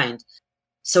combined.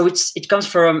 So it comes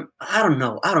from I don't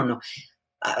know.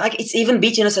 Like it's even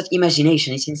beating us at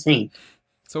imagination. It's insane.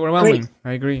 It's overwhelming.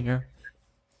 I agree. Yeah.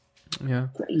 Yeah.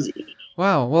 Crazy.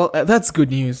 Wow. Well, that's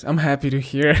good news. I'm happy to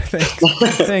hear.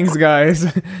 Thanks, thanks, guys.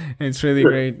 It's really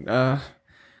great.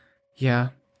 Yeah,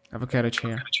 avocado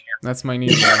chair. That's my new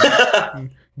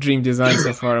dream design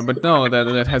so far. But no,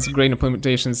 that has great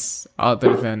implementations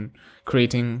other than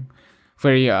creating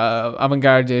very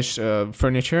avant-garde-ish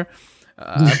furniture.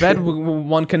 I bet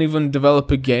one can even develop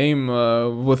a game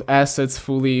with assets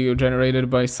fully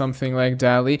generated by something like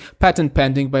DALL-E. Patent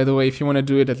pending, by the way. If you want to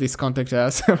do it, at least contact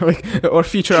us or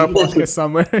feature our podcast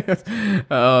somewhere.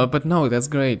 But no, that's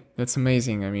great. That's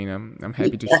amazing. I mean, I'm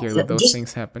happy to hear that those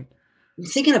things happen.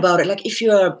 Thinking about it, like if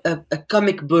you're a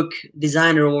comic book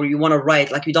designer or you want to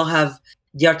write, like you don't have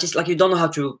the artist, like you don't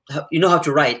know you know how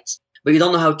to write, but you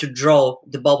don't know how to draw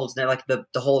the bubbles, like the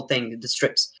whole thing, the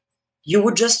strips. You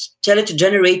would just tell it to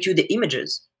generate you the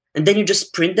images, and then you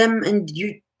just print them and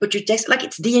you put your text. Like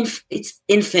it's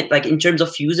infinite. Like in terms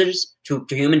of users to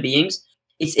human beings,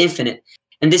 it's infinite,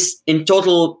 and this in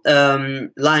total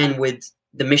line with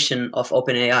the mission of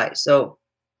OpenAI. So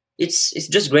it's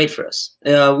just great for us.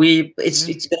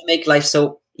 It's gonna make life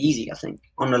so easy, I think,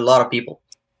 on a lot of people.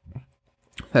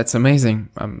 That's amazing.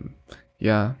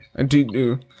 Yeah, and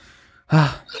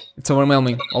it's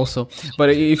overwhelming also.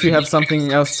 But if you have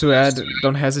something else to add,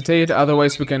 don't hesitate.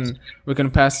 Otherwise, we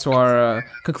can pass to our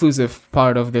conclusive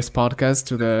part of this podcast,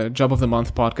 to the Job of the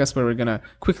Month podcast, where we're gonna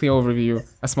quickly overview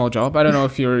a small job. I don't know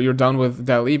if you're done with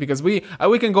DALL-E, because we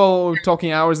can go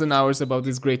talking hours and hours about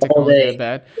this great technology. I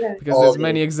bet, because there's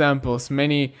many examples,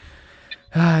 many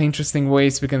interesting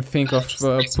ways we can think of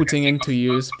putting into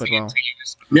use. But well,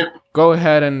 go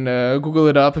ahead and Google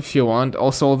it up if you want.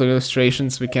 Also, all the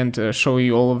illustrations, we can't show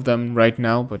you all of them right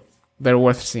now, but they're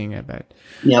worth seeing, I bet.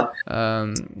 Yep.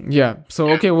 Yeah. So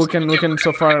okay, we can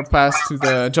so far pass to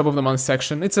the Job of the Month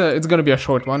section. It's gonna be a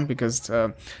short one, because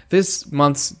this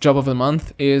month's Job of the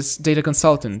Month is data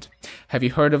consultant. Have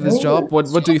you heard of this job?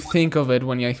 What do you think of it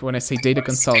when I say data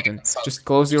consultant? Just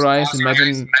close your eyes,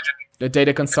 imagine the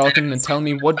data consultant, and tell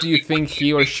me, what do you think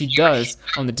he or she does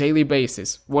on a daily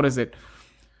basis? What is it?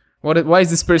 Why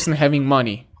is this person having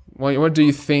money? What do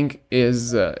you think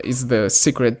is the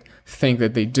secret thing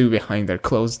that they do behind their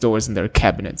closed doors in their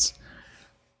cabinets?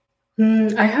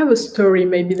 I have a story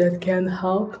maybe that can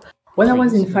help. When I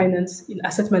was in finance, in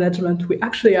asset management, we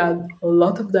actually had a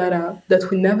lot of data that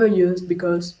we never used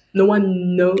because no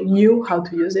one knew how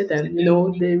to use it. And,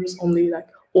 there is only like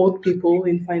old people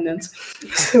in finance.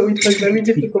 So it was very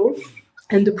difficult.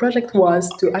 And the project was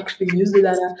to actually use the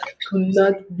data to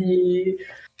not be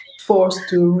forced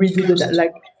to redo the data.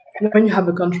 Like when you have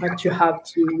a contract, you have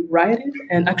to write it,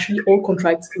 and actually all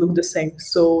contracts look the same.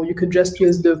 So you could just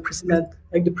use the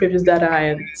previous data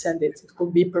and send it. It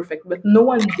would be perfect. But no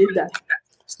one did that.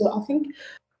 So I think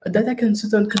a data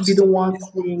consultant could be the one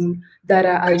seeing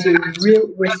data as a real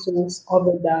resource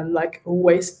other than like a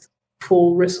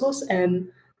wasteful resource, and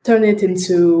turn it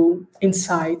into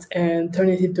insight and turn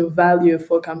it into value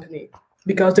for a company.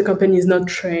 Because the company is not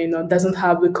trained or doesn't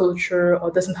have the culture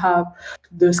or doesn't have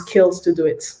the skills to do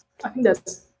it. I think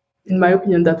that's, in my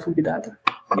opinion, that would be that.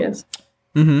 Yes.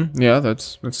 Mm-hmm. Yeah, that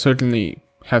certainly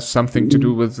has something to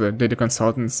do with data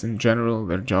consultants in general,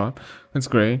 their job. That's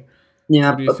great. Yeah.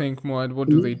 What do you think, Moad? What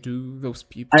do they do, those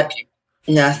people?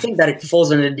 I think that it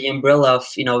falls under the umbrella of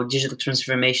digital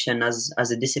transformation as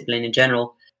a discipline in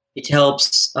general. It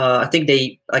helps. I think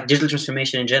they like digital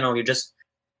transformation in general. You just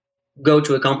go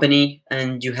to a company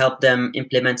and you help them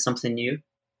implement something new.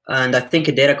 And I think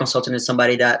a data consultant is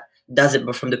somebody that does it,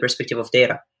 but from the perspective of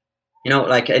data.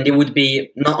 And it would be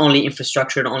not only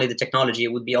infrastructure, not only the technology.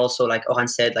 It would be also, like Oran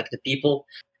said, like the people.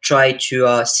 Try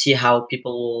to see how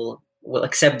people will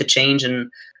accept the change and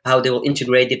how they will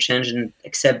integrate the change and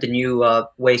accept the new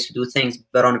ways to do things,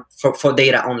 but for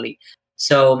data only.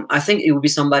 So I think it would be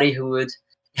somebody who would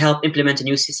help implement a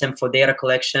new system for data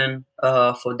collection,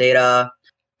 for data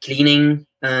cleaning,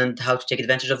 and how to take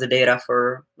advantage of the data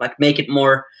for make it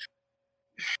more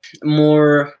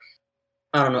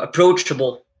I don't know,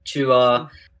 approachable to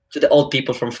the old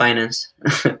people from finance.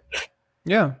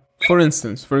 Yeah. For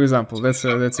example, that's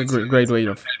a great way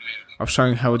of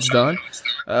showing how it's done.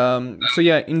 So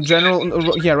yeah, in general,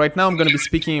 right now I'm going to be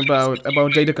speaking about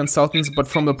data consultants, but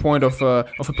from the point of a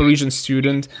Parisian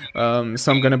student.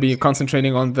 So I'm going to be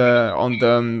concentrating on the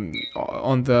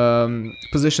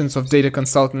positions of data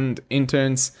consultant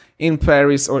interns in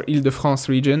Paris or Île-de-France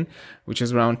region, which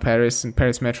is around Paris and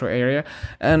Paris metro area,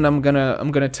 and I'm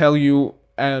gonna tell you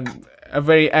a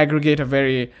very aggregate, a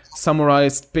very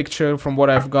summarized picture from what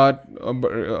I've got,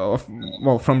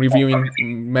 from reviewing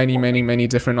many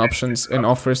different options and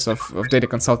offers of data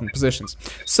consultant positions.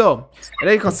 So, a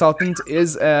data consultant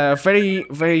is a very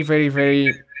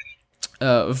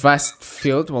vast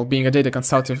field. Well, being a data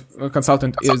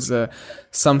consultant is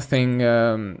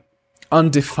something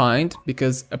undefined,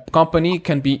 because a company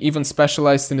can be even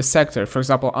specialized in a sector. For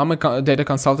example, I'm a data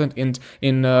consultant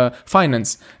in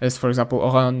finance, as for example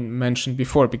Oran mentioned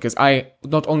before, because I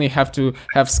not only have to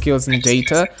have skills in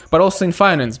data, but also in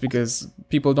finance, because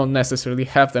people don't necessarily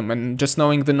have them, and just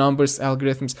knowing the numbers,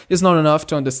 algorithms is not enough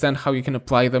to understand how you can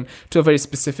apply them to a very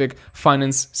specific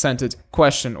finance-centered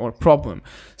question or problem.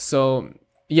 So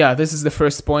yeah, this is the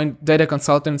first point. Data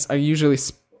consultants are usually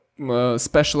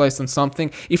specialized in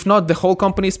something. If not the whole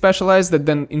company specialized, that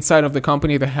then inside of the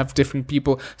company they have different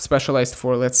people specialized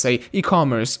for, let's say,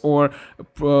 e-commerce or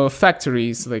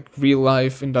factories, like real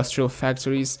life industrial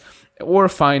factories, or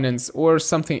finance or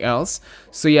something else.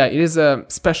 So yeah, it is a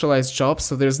specialized job.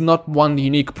 So there's not one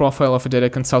unique profile of a data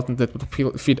consultant that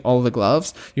would fit all the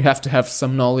gloves. You have to have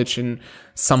some knowledge in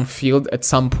some field at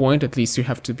some point. At least you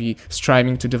have to be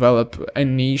striving to develop a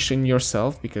niche in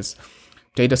yourself, because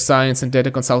data science and data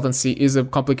consultancy is a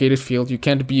complicated field. You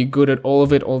can't be good at all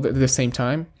of it all at the same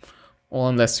time, or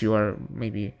unless you are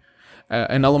maybe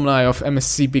an alumni of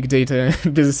MSc Big Data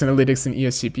Business Analytics and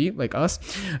ESCP, like us.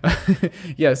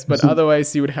 Yes, but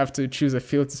otherwise you would have to choose a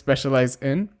field to specialize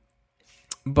in.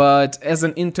 But as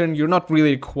an intern, you're not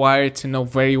really required to know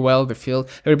very well the field.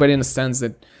 Everybody understands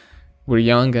that we're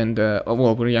young and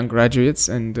we're young graduates,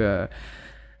 but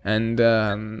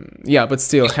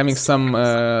still having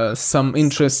some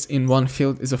interest in one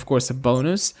field is of course a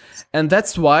bonus, and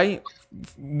that's why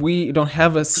we don't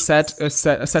have a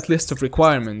set list of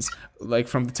requirements. Like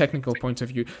from the technical point of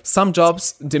view, some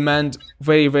jobs demand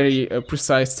very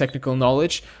precise technical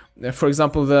knowledge. For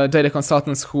example, the data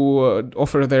consultants who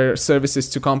offer their services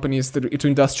to companies, to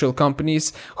industrial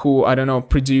companies who, I don't know,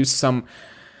 produce some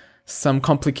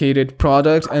complicated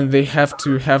product, and they have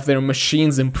to have their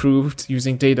machines improved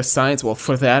using data science. Well,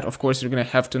 for that, of course, you're going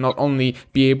to have to not only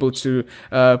be able to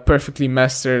perfectly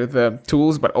master the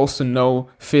tools, but also know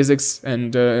physics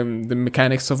and the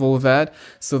mechanics of all of that.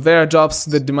 So there are jobs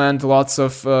that demand lots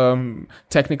of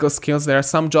technical skills. There are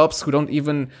some jobs who don't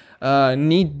even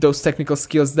need those technical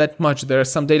skills that much. There are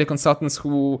some data consultants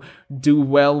who do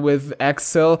well with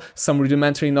Excel, some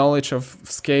rudimentary knowledge of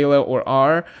Scala or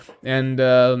R, and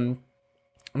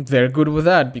they're good with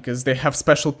that because they have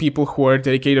special people who are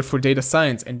dedicated for data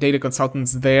science, and data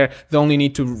consultants there, they only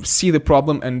need to see the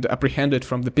problem and apprehend it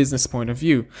from the business point of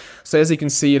view. So as you can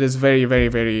see, it is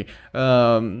very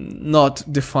not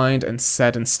defined and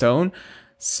set in stone.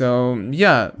 So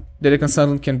yeah, data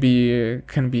consultant can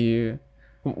be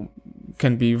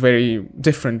very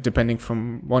different depending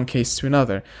from one case to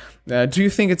another. Do you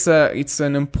think it's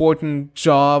an important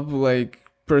job, like,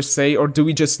 per se, or do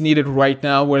we just need it right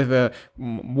now where the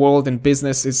world and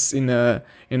business is in a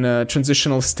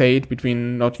transitional state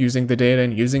between not using the data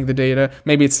and using the data?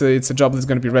 Maybe it's a job that's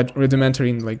going to be rudimentary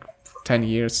in like 10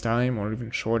 years time or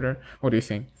even shorter. What do you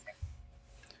think?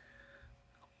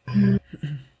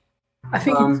 I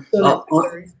think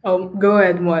go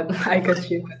ahead, Mo. I got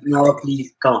you. No,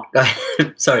 please, go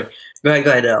ahead. Sorry. Go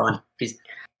ahead, Owen, please.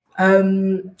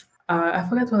 I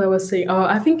forgot what I was saying.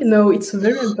 I think, no, it's a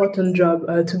very important job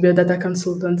to be a data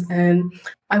consultant. And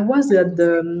I was at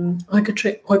the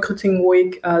recruiting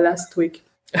week last week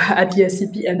at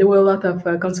ESCP, and there were a lot of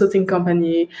consulting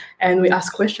company, and we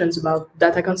asked questions about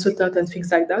data consultant and things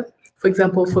like that. For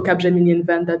example, for Capgemini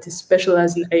Invent, that is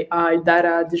specialized in AI,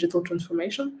 data, digital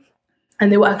transformation.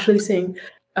 And they were actually saying,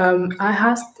 I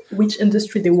asked which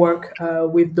industry they work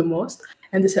with the most.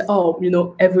 And they said,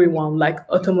 everyone, like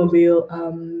automobile,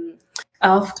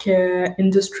 healthcare,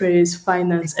 industries,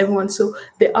 finance, everyone. So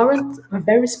they aren't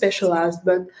very specialized,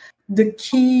 but the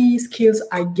key skills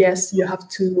I guess you have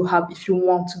to have if you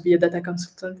want to be a data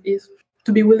consultant is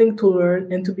to be willing to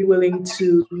learn and to be willing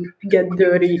to get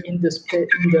dirty in the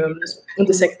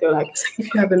sector. Like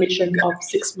if you have a mission of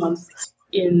 6 months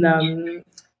in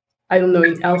I don't know,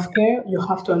 in healthcare, you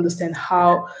have to understand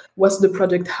what's the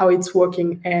project, how it's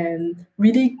working, and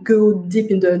really go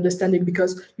deep in the understanding,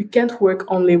 because you can't work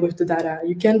only with the data.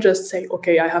 You can't just say,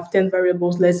 okay, I have 10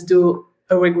 variables, let's do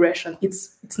a regression.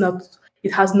 It's not,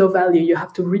 it has no value. You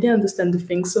have to really understand the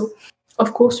thing. So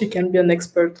of course you can be an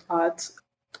expert at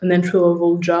an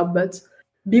entry-level job, but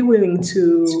be willing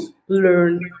to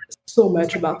learn so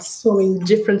much about so many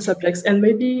different subjects, and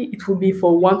maybe it will be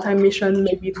for one-time mission,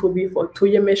 maybe it will be for a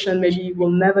 2-year mission, maybe you will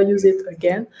never use it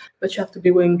again, but you have to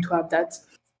be willing to have that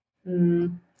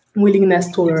willingness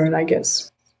to learn, I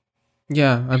guess.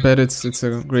 Yeah, I bet it's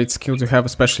a great skill to have,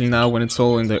 especially now when it's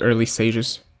all in the early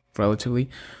stages, relatively.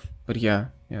 But yeah.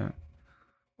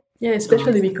 Yeah,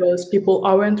 especially because people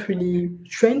aren't really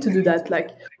trained to do that.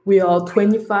 Like, we are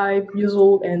 25 years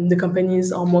old and the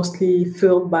companies are mostly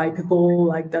filled by people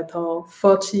like that are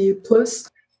 40 plus,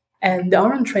 and they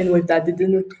aren't trained with that. They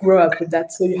didn't grow up with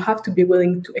that. So you have to be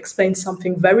willing to explain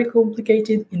something very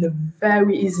complicated in a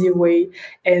very easy way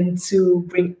and to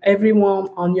bring everyone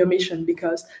on your mission,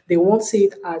 because they won't see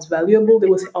it as valuable. They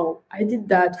will say, oh, I did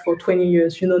that for 20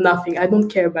 years, nothing. I don't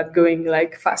care about going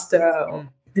like faster.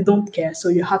 They don't care. So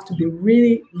you have to be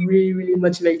really, really, really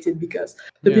motivated, because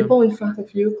the people in front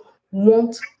of you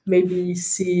won't maybe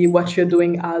see what you're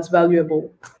doing as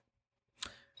valuable.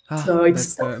 So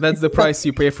that's the price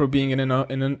you pay for being in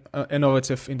an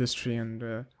innovative industry,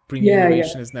 and bringing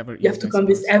innovation is never easy. You have to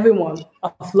convince everyone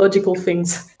of logical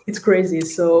things. It's crazy.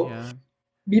 So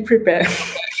be prepared.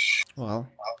 Well,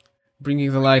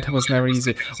 bringing the light was never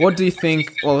easy. What do you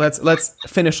think? Well, let's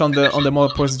finish on the more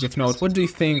positive note. What do you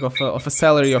think of a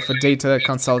salary of a data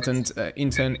consultant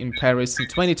intern in Paris in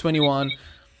 2021?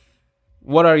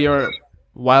 What are your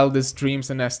wildest dreams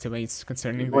and estimates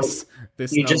concerning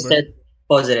this you number? Just said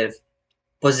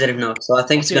positive note. So I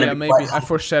think it's gonna be maybe I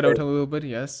foreshadowed a little bit.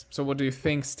 Yes. So what do you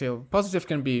think? Still, positive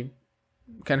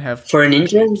can have for an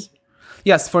intern.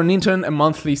 Yes, for an intern, a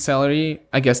monthly salary,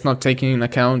 I guess not taking into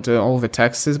account all the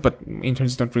taxes, but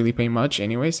interns don't really pay much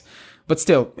anyways. But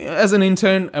still, as an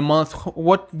intern, a month,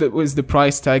 what was the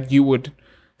price tag you would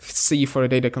see for a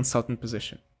data consultant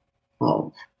position?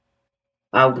 Oh,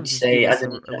 I would say at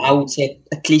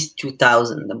least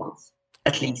 2,000 a month,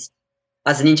 at least,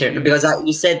 as an intern, because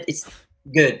you said it's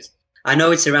good. I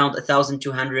know it's around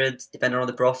 1,200, depending on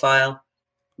the profile.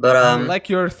 But I like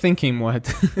your thinking, Moed.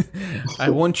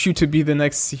 I want you to be the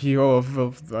next CEO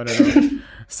of I don't know,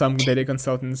 some data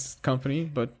consultants company,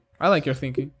 but I like your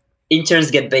thinking. Interns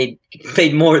get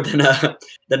paid more than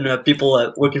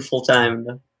people working full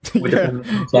time.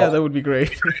 Yeah, that would be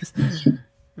great.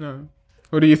 No.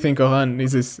 What do you think, Oran?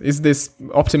 Is this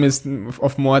optimism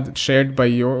of Moed shared by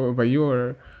you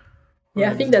or? Yeah,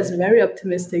 I think that's very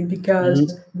optimistic,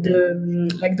 because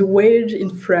the wage in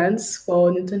France for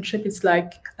an internship is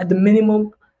like at the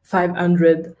minimum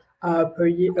 500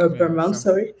 per month.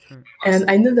 Sorry, and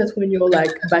I know that when you're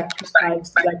like back to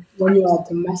fives, like when you're at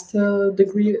the master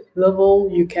degree level,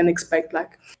 you can expect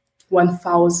like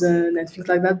 1,000 and things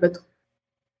like that, but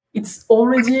it's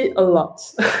already a lot.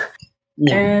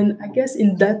 And I guess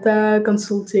in data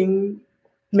consulting,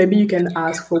 maybe you can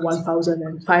ask for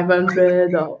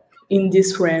 1,500 or in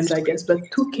this range, I guess, but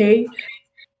 2K,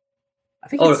 I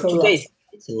think it's a lot.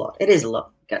 It's a lot. It is a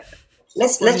lot. Okay.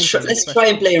 Let's try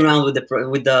and play around with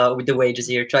the wages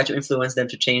here. Try to influence them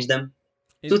to change them.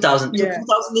 2,000.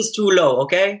 2,000 is too low.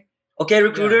 Okay,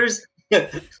 recruiters.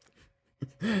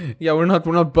 Yeah, we're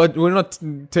not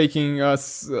taking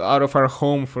us out of our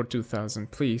home for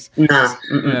 2,000, please. Nah.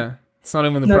 Yeah. It's not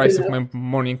even the price of my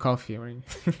morning coffee or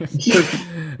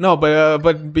anything. No,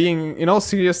 but being in all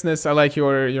seriousness, I like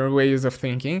your ways of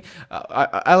thinking.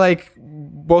 I like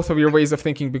both of your ways of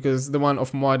thinking, because the one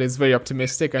of Moed is very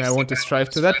optimistic and I want to strive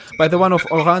to that. But the one of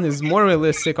Oran is more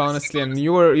realistic, honestly, and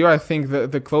you're I think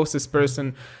the closest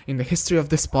person in the history of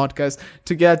this podcast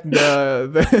to get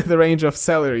the range of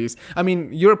salaries. I mean,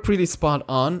 you're pretty spot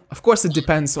on. Of course, it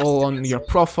depends all on your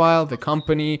profile, the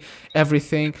company,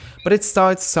 everything, but it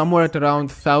starts somewhere at around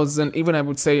 1,000, even I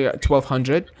would say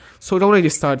 1,200. So it already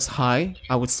starts high,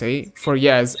 I would say.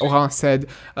 As Oran said,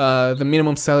 the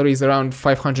minimum salary is around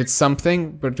 500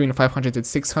 something, between 500 and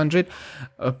 600.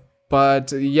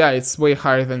 But yeah, it's way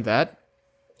higher than that.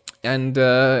 And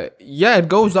yeah, it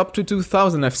goes up to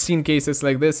 2,000. I've seen cases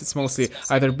like this. It's mostly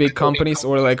either big companies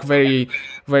or like very,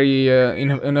 very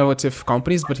innovative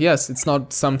companies. But yes, it's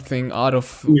not something out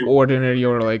of ordinary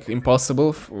or like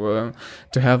impossible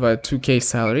to have a 2K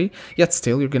salary. Yet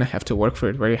still, you're gonna have to work for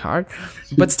it very hard.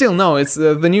 But still, no, it's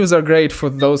the news are great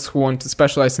for those who want to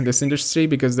specialize in this industry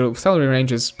because the salary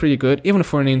range is pretty good, even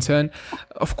for an intern.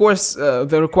 Of course,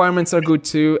 the requirements are good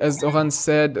too, as Oran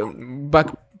said. Back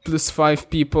plus 5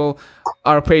 people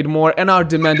are paid more and are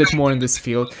demanded more in this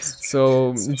field.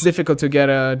 So it's difficult to get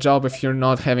a job if you're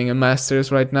not having a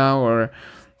master's right now, or,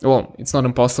 well, it's not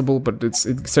impossible, but it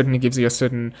certainly gives you a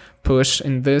certain push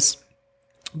in this.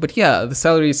 But yeah, the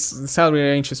salary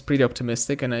range is pretty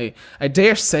optimistic, and I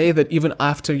dare say that even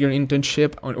after your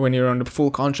internship, when you're on the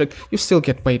full contract, you still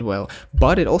get paid well.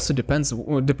 But it also demands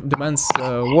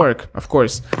work, of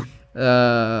course.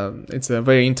 It's a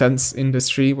very intense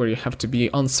industry where you have to be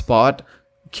on spot,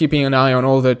 keeping an eye on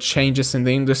all the changes in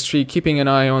the industry, keeping an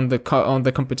eye on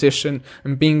the competition,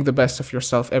 and being the best of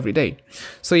yourself every day.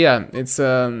 So yeah, it's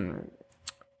an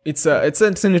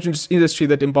industry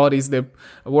that embodies the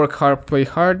work hard, play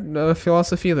hard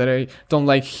philosophy that I don't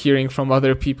like hearing from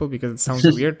other people because it sounds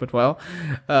weird. But well,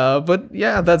 but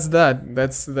yeah, that's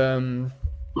the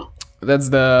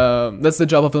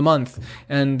job of the month.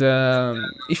 And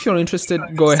if you're interested,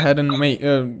 go ahead and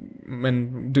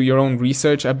and do your own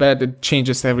research. I bet it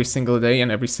changes every single day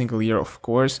and every single year, of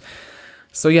course.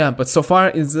 So yeah, but so far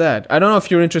is that. I don't know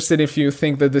if you're interested, if you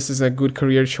think that this is a good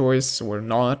career choice or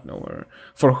not, or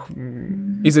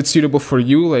is it suitable for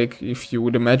you? Like, if you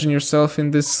would imagine yourself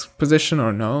in this position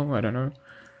or no? I don't know.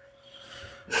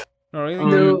 Not really?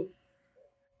 No.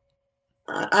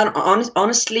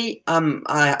 Honestly,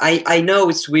 I know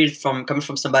it's weird coming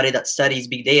from somebody that studies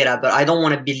big data, but I don't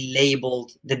want to be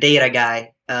labeled the data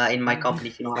guy in my company,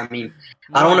 if you know what I mean.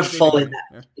 I don't want to fall in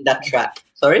that trap.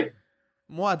 Sorry?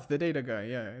 What, the data guy?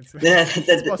 Yeah, it's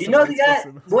possible, you know the guy.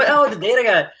 What? Oh, the data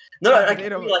guy. No, like,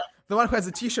 the one who has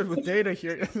a T-shirt with data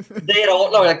here. Data,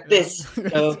 no, like this.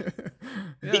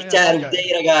 Big time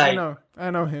data guy. I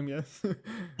know him. Yes.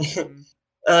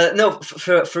 No,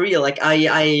 for real. Like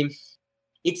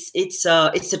it's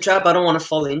a trap I don't want to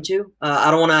fall into.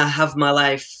 I don't want to have my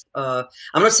life. I'm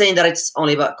not saying that it's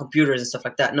only about computers and stuff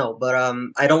like that. No, but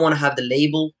I don't want to have the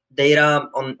label data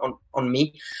on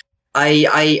me.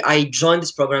 I joined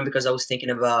this program because I was thinking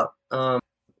about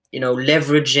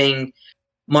leveraging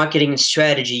marketing and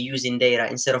strategy using data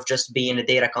instead of just being a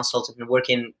data consultant and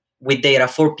working with data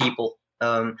for people.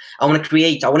 I want to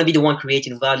be the one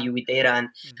creating value with data, and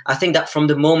I think that from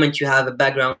the moment you have a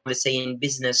background, let's say in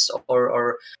business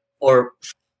or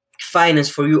finance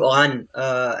for you on,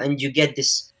 and you get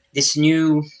this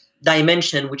new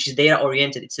dimension which is data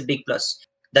oriented, it's a big plus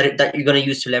that you're going to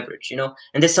use to leverage,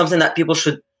 and that's something that people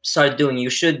should start doing.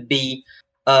 You should be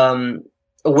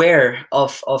aware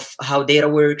of how data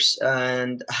works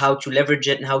and how to leverage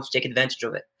it and how to take advantage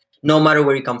of it, no matter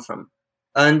where you come from.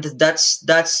 And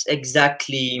that's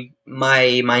exactly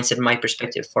my mindset, my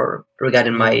perspective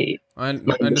regarding my. I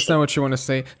understand what you want to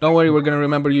say. Don't worry, we're gonna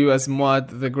remember you as Mod,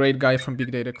 the great guy from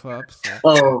Big Data Club.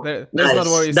 So there's nice. not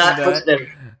worries in that.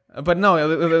 But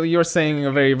no, you're saying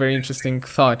a very, very interesting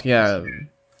thought. Yeah,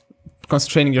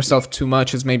 concentrating yourself too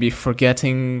much is maybe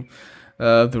forgetting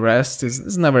the rest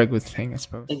is never a good thing, I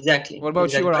suppose. Exactly. What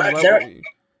about you?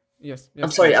 Yes. I'm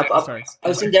sorry. I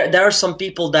was saying there are some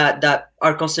people that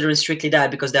are considering strictly that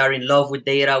because they are in love with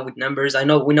data, with numbers. I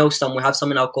know we have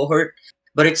some in our cohort,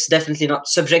 but it's definitely not.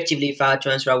 Subjectively, if I had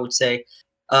to answer, I would say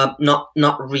not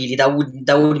really. That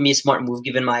would be a smart move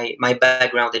given my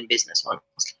background in business,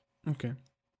 honestly. Okay.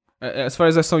 As far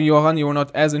as I saw, Johan, you were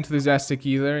not as enthusiastic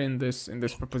either in this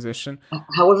proposition.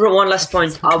 However, one last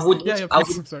point, I would.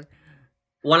 I'm sorry.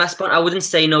 One last point, I wouldn't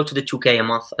say no to the 2K a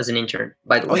month as an intern,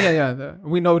 by the way. Oh, yeah.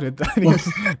 We noted that. Yes,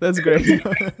 that's great.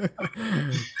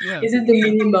 Yeah. Is it the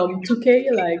minimum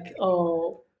 2K, like,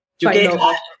 or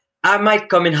 2K? I might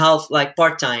come in half, like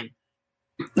part-time.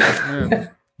 Yeah.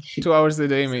 2 hours a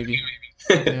day, maybe.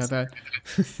 Yeah, that.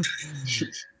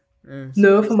 Yes.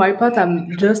 No, for my part,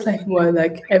 I'm just like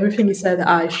everything he said,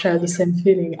 I share the same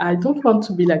feeling. I don't want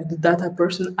to be like the data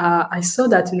person. I saw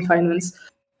that in finance.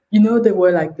 They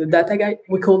were like the data guy.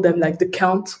 We call them like the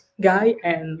count guy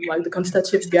and like the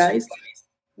quantitative guys.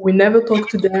 We never talked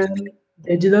to them.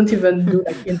 They didn't even do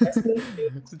like investment.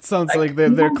 It sounds like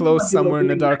they're closed somewhere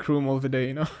in a dark room all the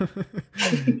day,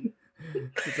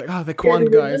 It's like, the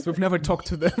quant guys. We've never talked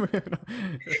to them.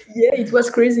 Yeah, it was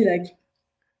crazy. Like,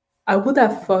 I would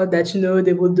have thought that,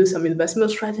 they would do some investment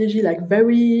strategy, like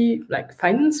very like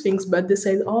finance things, but they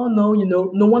said, oh no,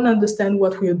 no one understands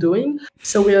what we're doing.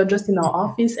 So we are just in our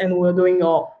office and we're doing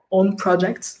our own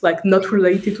projects, like not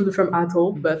related to the firm at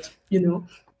all, but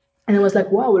And I was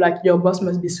like, wow, like your boss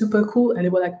must be super cool. And they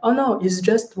were like, oh no, he's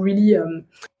just really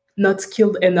not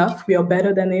skilled enough. We are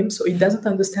better than him, so he doesn't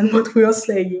understand what we are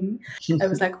saying. I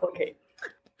was like, okay,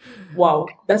 wow,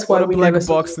 that's why What a we black never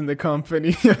box in the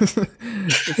company.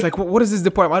 It's like, what is this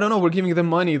department? I don't know. We're giving them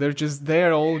money. They're just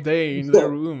there all day in their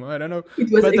room. I don't know. It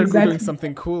was But they're exactly doing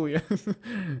something cool. Yeah.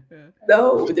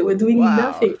 no, they were doing Wow.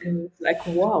 nothing. And it's like,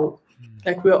 wow,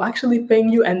 like we're actually paying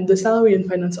you, and the salary in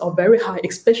finance are very high,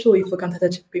 especially for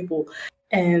quantitative people,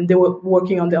 and they were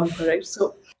working on their own projects.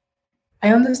 So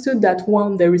I understood that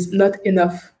one, there is not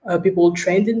enough people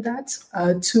trained in that.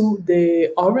 Two, they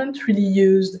aren't really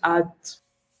used at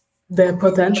their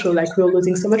potential. Like we're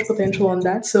losing so much potential on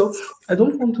that. So I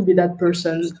don't want to be that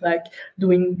person, like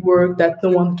doing work that no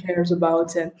one cares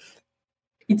about. And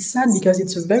it's sad because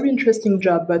it's a very interesting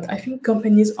job, but I think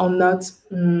companies are not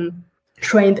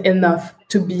trained enough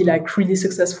to be like really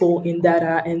successful in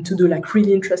data and to do like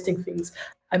really interesting things.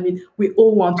 I mean, we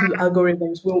all want to do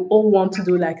algorithms. We all want to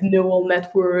do like neural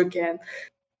network and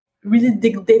really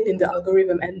dig deep in the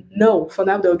algorithm. And no, for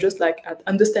now, they're just like at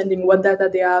understanding what data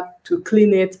they have to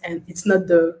clean it. And it's not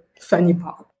the funny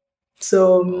part.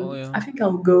 So I think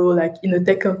I'll go like in a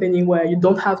tech company where you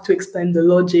don't have to explain the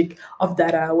logic of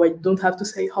data, where you don't have to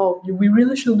say, oh, we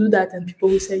really should do that. And people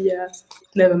will say, yeah,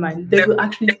 never mind. They will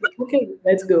actually say, okay,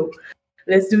 let's go.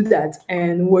 Let's do that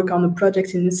and work on the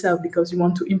project in itself because you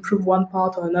want to improve one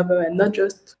part or another and not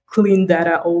just clean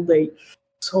data all day.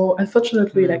 So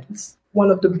unfortunately, like it's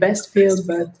one of the best fields,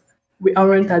 but we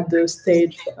aren't at the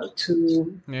stage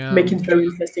to make it very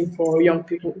interesting for young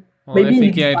people. Well, Maybe I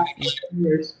think, in 5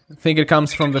 years. I think it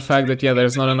comes from the fact that,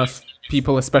 there's not enough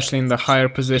people, especially in the higher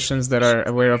positions, that are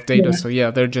aware of data. So,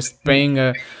 they're just paying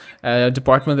a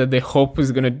department that they hope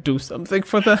is going to do something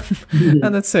for them.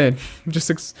 And that's it.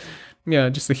 Just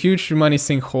a huge money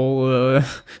sinkhole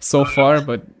so far,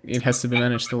 but it has to be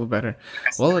managed a little better.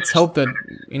 Well, let's hope that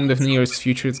in the nearest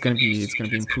future it's going to be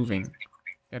improving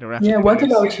at a rapid pace. What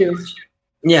about you?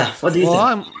 Yeah, what do you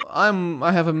think?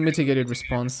 I have a mitigated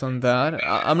response on that.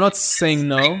 I'm not saying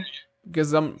no,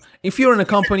 because if you're in a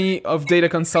company of data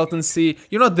consultancy,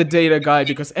 you're not the data guy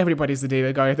because everybody's the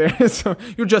data guy there. So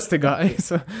you're just a guy.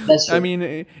 So I mean,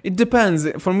 it depends.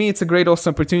 For me, it's a great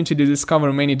also opportunity to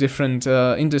discover many different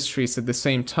industries at the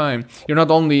same time. You're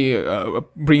not only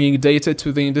bringing data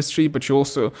to the industry, but you're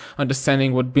also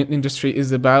understanding what industry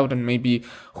is about, and maybe,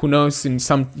 who knows, in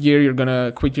some year you're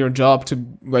gonna quit your job to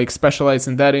like specialize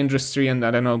in that industry and, I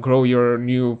don't know, grow your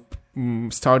new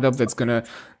startup that's gonna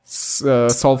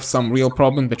solve some real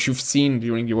problem that you've seen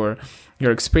during your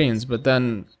experience. But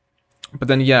then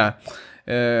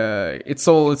it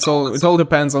all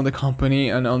depends on the company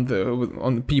and on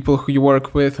the people who you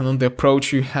work with and on the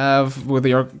approach you have with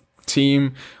your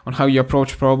team, on how you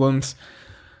approach problems.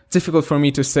 Difficult for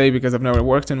me to say because I've never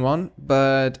worked in one,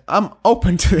 but I'm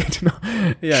open to it.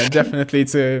 Yeah, definitely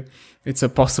it's a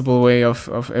possible way of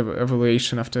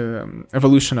evolution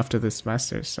after this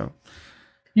master's. So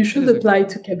you should apply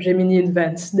to Capgemini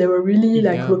Invent. They were really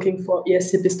looking for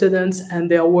ESCP students,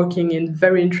 and they are working in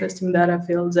very interesting data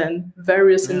fields and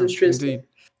various industries.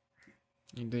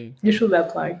 Indeed. You should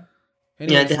apply.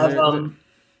 Anyway, they have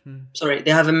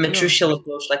they have a matricial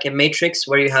approach, like a matrix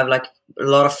where you have like a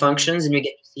lot of functions and you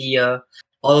get to see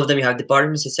all of them. You have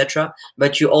departments, etc.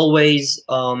 But you always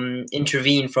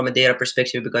intervene from a data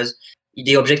perspective, because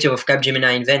the objective of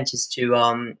Capgemini Invent is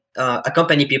to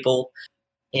accompany people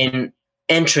in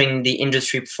entering the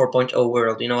industry 4.0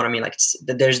 world. You know what I mean? Like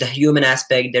there's the human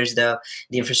aspect, there's the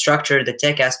infrastructure, the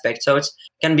tech aspect. So it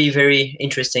can be very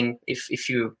interesting if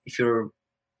your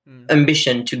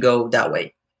ambition to go that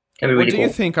way. What do you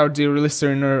think, our dear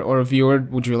listener or viewer?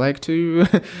 Would you like to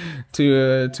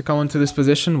come onto this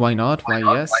position? Why not? Why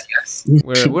yes?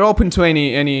 We're open to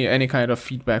any kind of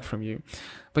feedback from you.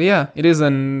 But yeah, it is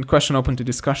a question open to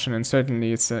discussion, and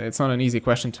certainly it's not an easy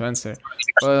question to answer.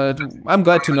 But I'm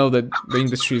glad to know that the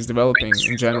industry is developing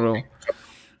in general.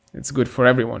 It's good for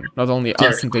everyone, not only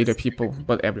us and data people,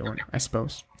 but everyone, I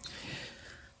suppose.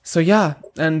 So yeah,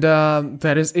 and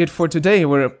that is it for today.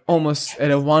 We're almost at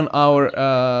a 1 hour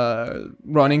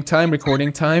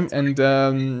recording time, and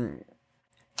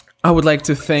I would like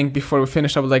to thank, before we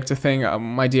finish,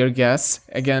 my dear guests,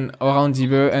 again, Oran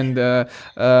Dibeux and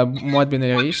Mouad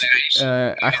Benerish.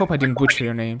 I hope I didn't butcher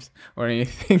your names or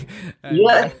anything.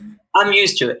 Yeah, I'm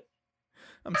used to it.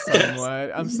 I'm sorry,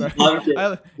 Moed. I'm sorry. I'm kidding.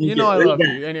 I love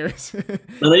you. Anyways.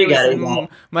 No, you got it.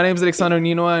 My name is Alexander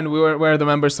Nino, and we're the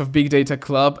members of Big Data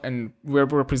Club, and we're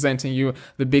representing you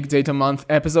the Big Data Month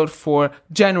episode for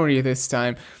January this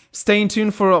time. Stay in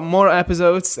tune for more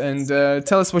episodes, and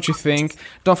tell us what you think.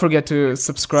 Don't forget to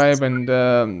subscribe, and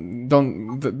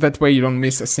that way you don't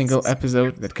miss a single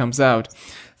episode that comes out.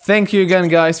 Thank you again,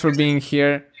 guys, for being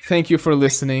here. Thank you for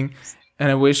listening, and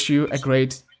I wish you a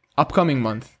great upcoming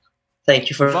month.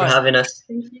 Thank you for having us.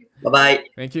 Thank you. Bye-bye.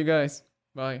 Thank you, guys.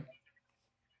 Bye.